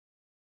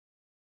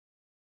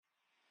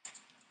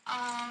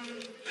 I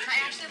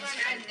actually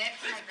learned how to knit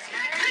from my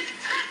grandmother.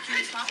 Can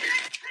you stop?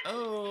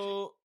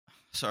 Oh,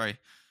 sorry.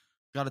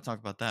 Got to talk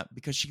about that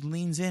because she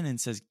leans in and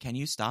says, "Can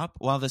you stop?"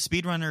 While the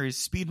speedrunner is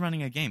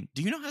speedrunning a game.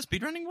 Do you know how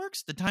speedrunning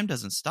works? The time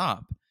doesn't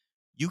stop.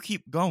 You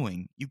keep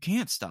going. You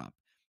can't stop.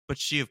 But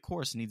she, of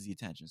course, needs the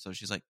attention. So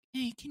she's like,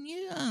 "Hey, can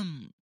you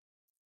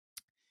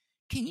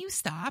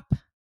stop?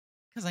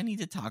 Because I need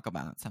to talk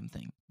about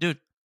something."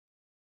 Dude,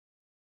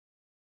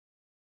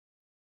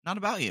 not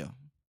about you.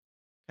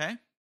 Okay?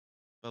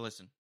 But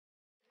listen.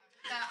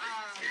 She died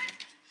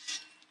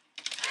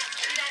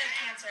of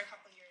cancer a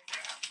couple years ago.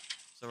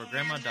 So her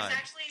grandma died. There's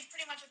actually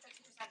pretty much a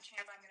 50%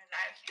 chance I'm going to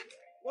die of cancer.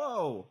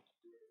 Whoa.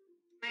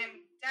 My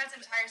dad's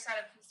entire side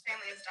of his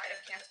family has died of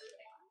cancer.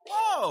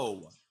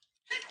 Whoa.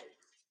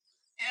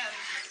 And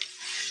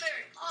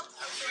very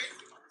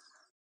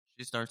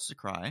She starts to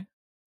cry.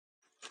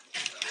 So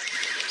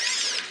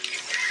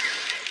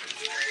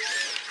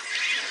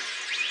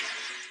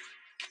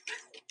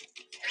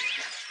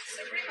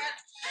pretty much,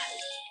 this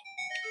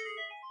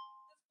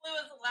glue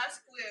is the last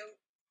glue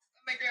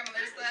of my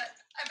grandmother's that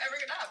I'm ever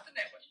going to have to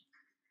knit with.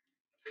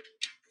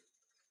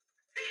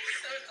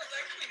 So it was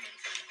actually me.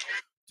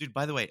 Dude,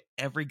 by the way,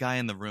 every guy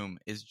in the room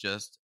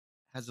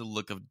has a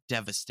look of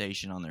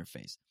devastation on their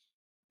face.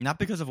 Not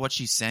because of what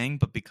she's saying,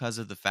 but because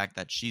of the fact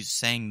that she's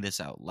saying this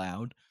out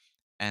loud,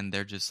 and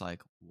they're just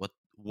like, what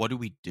do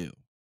we do?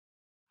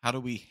 How do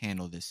we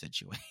handle this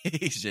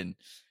situation?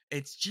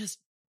 It's just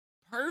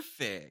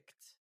perfect.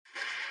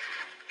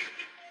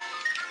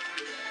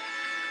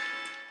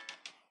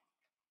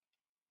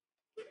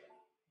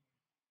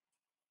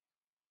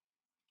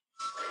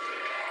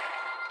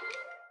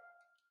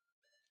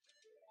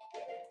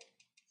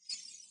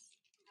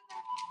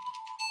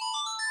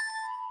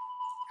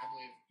 I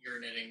believe your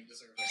knitting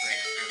deserves a great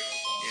round of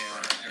applause.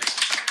 Yeah. For her.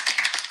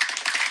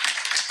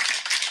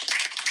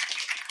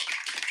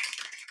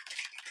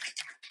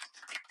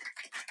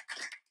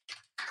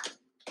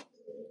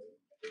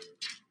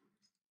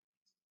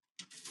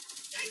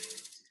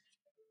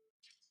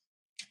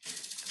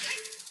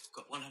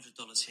 Got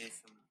 $100 here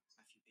from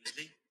Matthew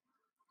Beasley.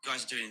 You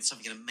guys are doing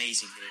something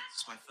amazing here.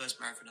 It's my first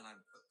marathon and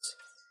I'm hooked.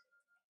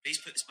 Please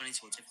put this money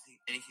towards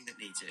anything that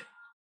needs it.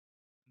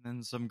 And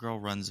then some girl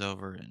runs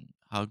over and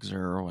hugs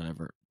her or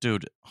whatever.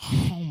 Dude,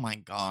 oh my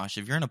gosh.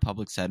 If you're in a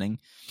public setting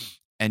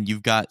and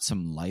you've got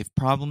some life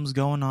problems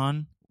going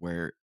on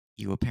where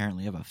you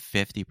apparently have a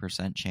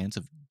 50% chance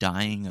of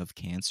dying of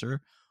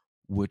cancer,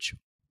 which,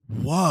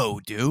 whoa,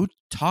 dude,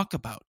 talk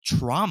about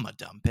trauma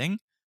dumping.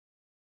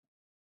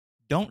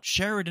 Don't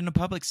share it in a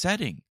public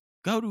setting.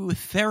 Go to a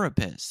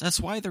therapist. That's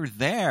why they're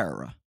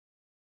there.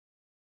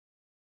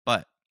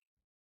 But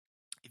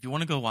if you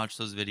want to go watch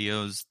those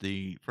videos,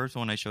 the first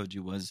one I showed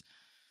you was,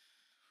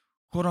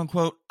 quote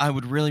unquote, I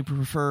would really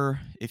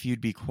prefer if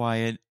you'd be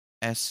quiet,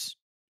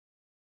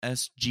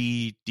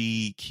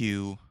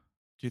 SGDQ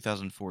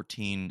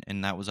 2014,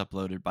 and that was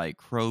uploaded by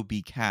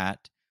Crowby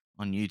Cat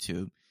on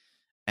YouTube.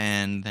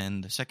 And then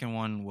the second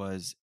one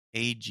was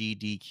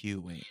AGDQ.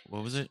 Wait,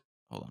 what was it?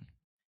 Hold on.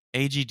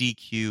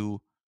 AGDQ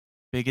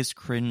biggest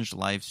cringe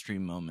live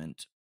stream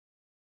moment,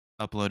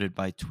 uploaded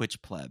by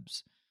Twitch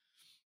Plebs.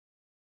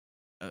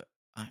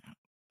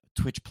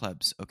 Twitch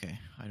Plebs. Okay,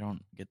 I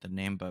don't get the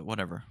name, but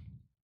whatever.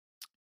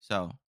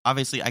 So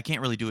obviously, I can't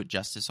really do it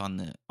justice on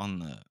the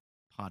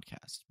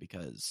podcast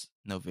because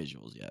no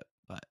visuals yet,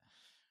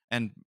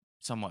 and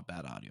somewhat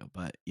bad audio.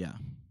 But yeah,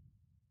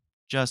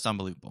 just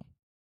unbelievable.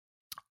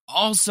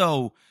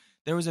 Also,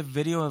 there was a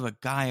video of a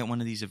guy at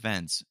one of these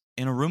events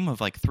in a room of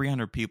like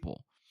 300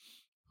 people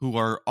who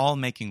are all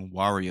making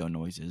Wario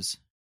noises.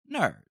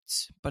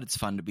 Nerds, but it's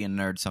fun to be a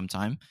nerd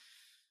sometime.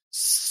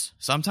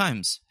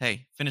 Sometimes.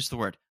 Hey, finish the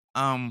word.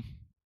 And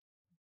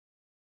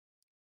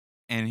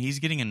he's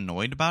getting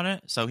annoyed about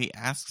it, so he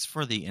asks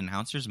for the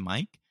announcer's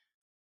mic,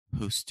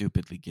 who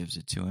stupidly gives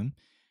it to him,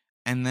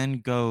 and then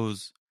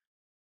goes,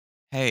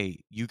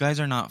 "Hey, you guys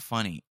are not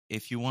funny.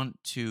 If you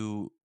want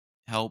to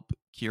help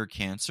cure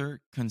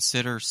cancer,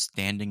 consider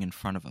standing in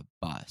front of a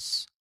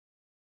bus."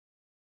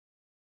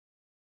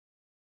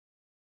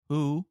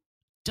 Who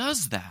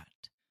does that?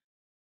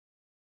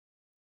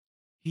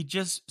 He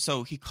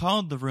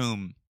called the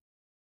room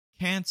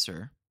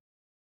cancer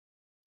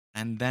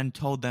and then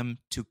told them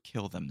to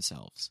kill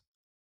themselves.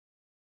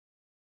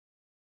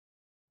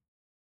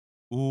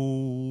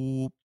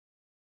 Ooh.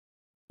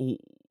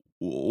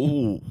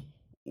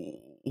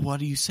 what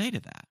do you say to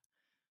that?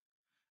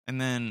 And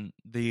then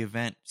the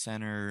event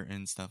center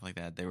and stuff like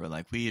that, they were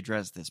like, we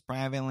addressed this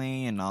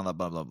privately and all that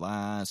blah, blah,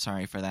 blah.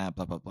 Sorry for that,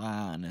 blah, blah,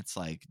 blah. And it's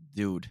like,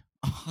 dude,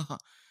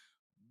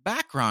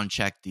 background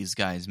check these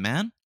guys,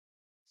 man.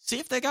 See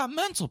if they got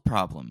mental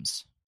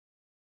problems.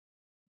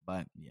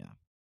 But, yeah.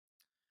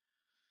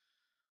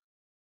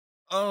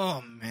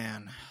 Oh,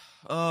 man.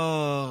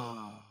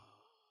 Oh.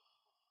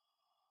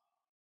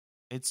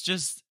 It's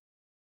just,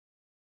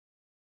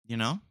 you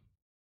know,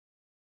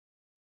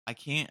 I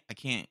can't.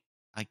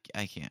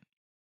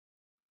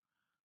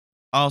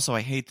 Also,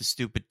 I hate the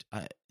stupid,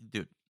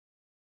 dude,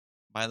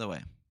 by the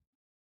way,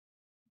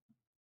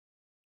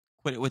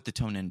 quit it with the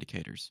tone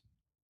indicators,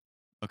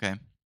 okay?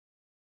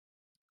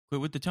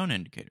 Quit with the tone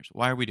indicators.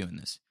 Why are we doing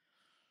this?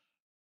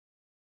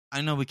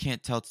 I know we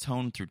can't tell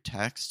tone through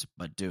text,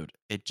 but, dude,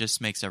 it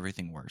just makes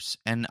everything worse.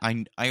 And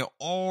I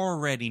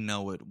already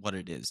know what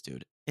it is,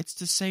 dude. It's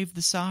to save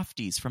the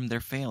softies from their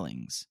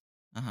failings.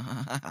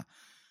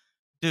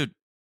 Dude.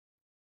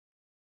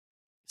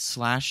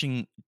 Slash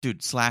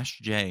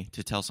J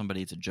to tell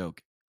somebody it's a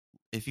joke.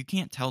 If you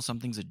can't tell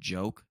something's a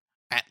joke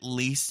at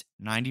least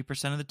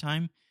 90% of the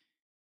time,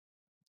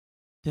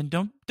 then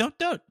don't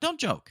joke. Don't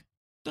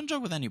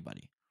joke with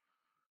anybody.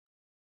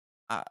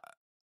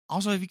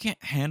 Also, if you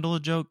can't handle a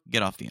joke,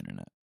 get off the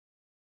internet.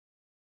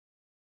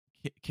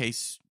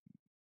 Case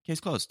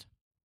closed.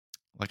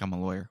 Like I'm a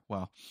lawyer.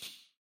 Well,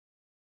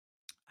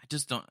 I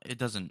just don't. It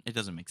doesn't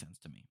make sense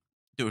to me,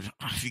 dude.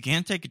 If you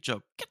can't take a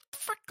joke, get the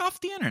frick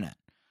off the internet.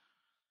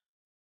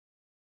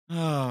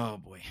 Oh,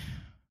 boy.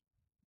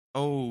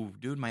 Oh,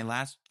 dude, my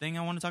last thing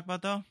I want to talk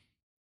about, though.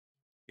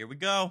 Here we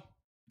go.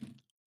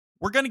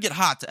 We're going to get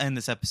hot to end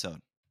this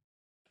episode.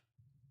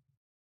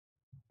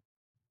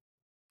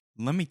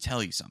 Let me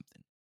tell you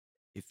something.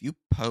 If you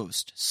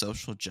post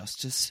social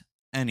justice,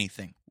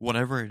 anything,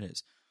 whatever it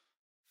is,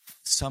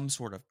 some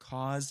sort of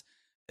cause,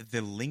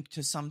 the link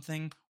to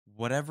something,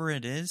 whatever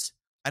it is,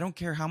 I don't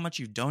care how much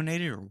you've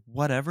donated or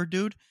whatever,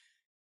 dude.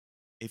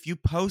 If you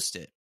post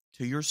it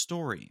to your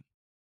story,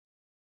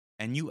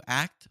 and you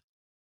act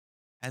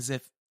as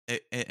if,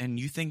 and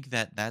you think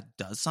that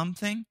does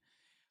something,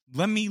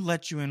 let me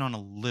let you in on a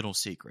little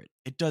secret.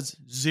 It does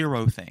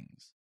 0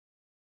 things.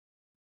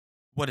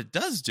 What it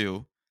does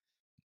do,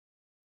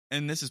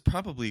 and this is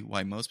probably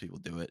why most people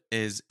do it,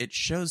 is it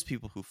shows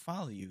people who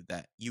follow you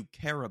that you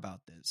care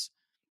about this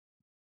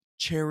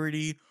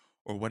charity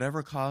or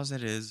whatever cause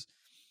it is,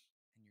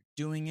 and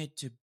you're doing it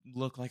to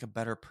look like a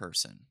better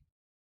person.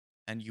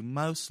 And you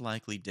most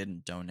likely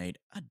didn't donate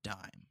a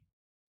dime.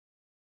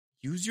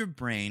 Use your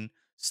brain.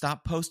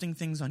 Stop posting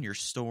things on your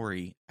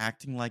story,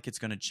 acting like it's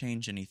going to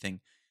change anything.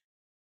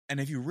 And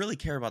if you really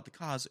care about the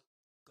cause,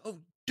 go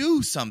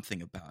do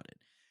something about it.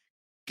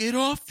 Get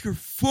off your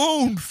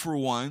phone for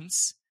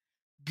once.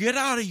 Get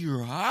out of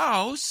your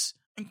house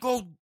and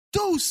go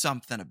do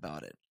something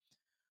about it.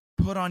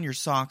 Put on your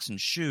socks and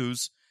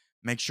shoes.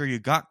 Make sure you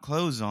got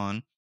clothes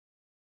on.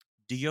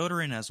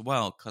 Deodorant as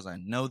well, because I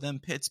know them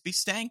pits be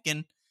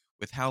stankin'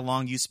 with how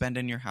long you spend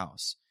in your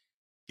house.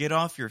 Get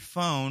off your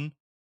phone.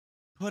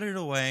 Put it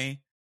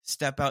away,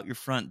 step out your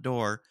front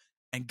door,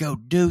 and go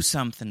do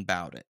something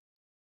about it.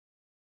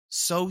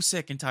 So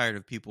sick and tired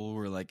of people who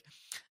are like,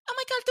 oh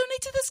my God,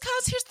 donate to this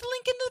cause. Here's the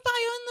link in the bio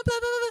and the blah,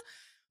 blah,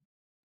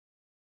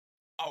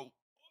 blah.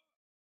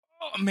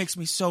 Oh, it makes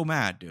me so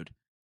mad, dude.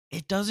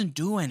 It doesn't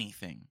do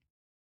anything.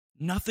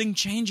 Nothing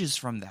changes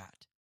from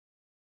that.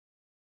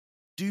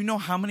 Do you know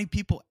how many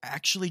people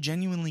actually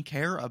genuinely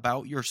care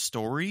about your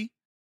story?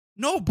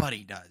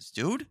 Nobody does,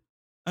 dude.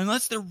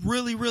 Unless they're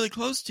really, really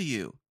close to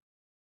you.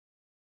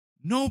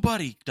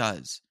 Nobody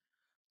does.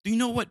 Do you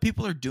know what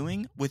people are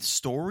doing with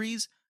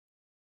stories?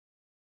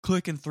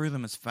 Clicking through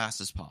them as fast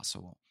as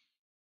possible.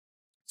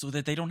 So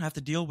that they don't have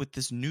to deal with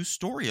this new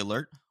story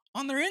alert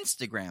on their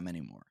Instagram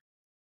anymore.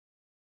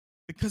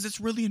 Because it's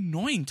really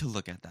annoying to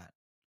look at that.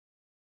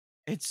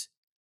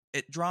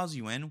 It draws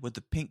you in with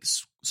the pink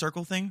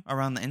circle thing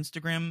around the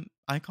Instagram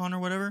icon or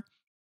whatever.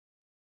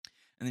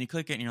 And then you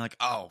click it and you're like,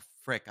 oh,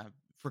 frick, I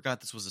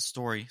forgot this was a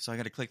story, so I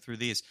got to click through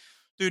these.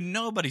 Dude,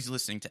 nobody's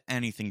listening to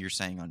anything you're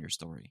saying on your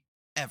story.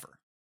 Ever.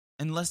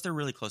 Unless they're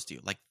really close to you.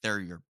 Like they're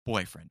your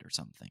boyfriend or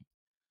something.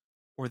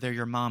 Or they're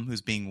your mom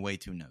who's being way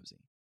too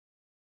nosy.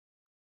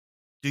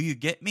 Do you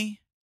get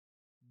me?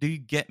 Do you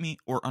get me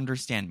or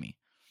understand me?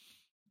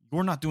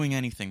 You're not doing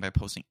anything by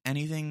posting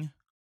anything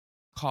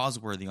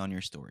cause-worthy on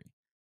your story.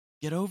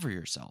 Get over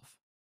yourself.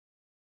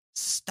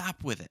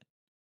 Stop with it.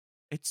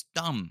 It's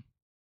dumb.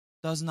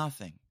 Does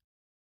nothing.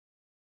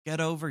 Get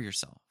over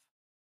yourself.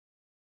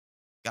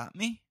 Got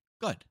me?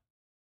 Good.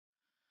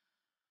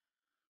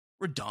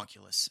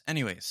 Redonkulous.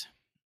 Anyways.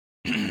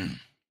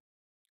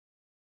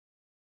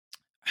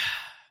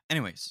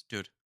 Anyways,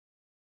 dude.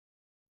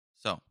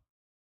 So,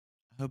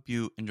 I hope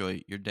you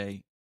enjoy your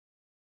day,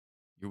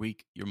 your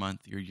week, your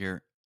month, your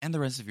year, and the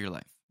rest of your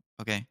life.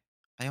 Okay?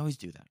 I always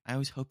do that. I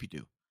always hope you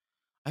do.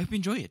 I hope you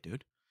enjoy it,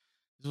 dude.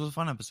 This was a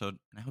fun episode,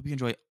 and I hope you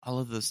enjoy all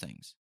of those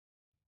things.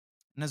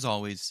 And as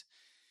always,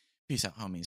 peace out, homies.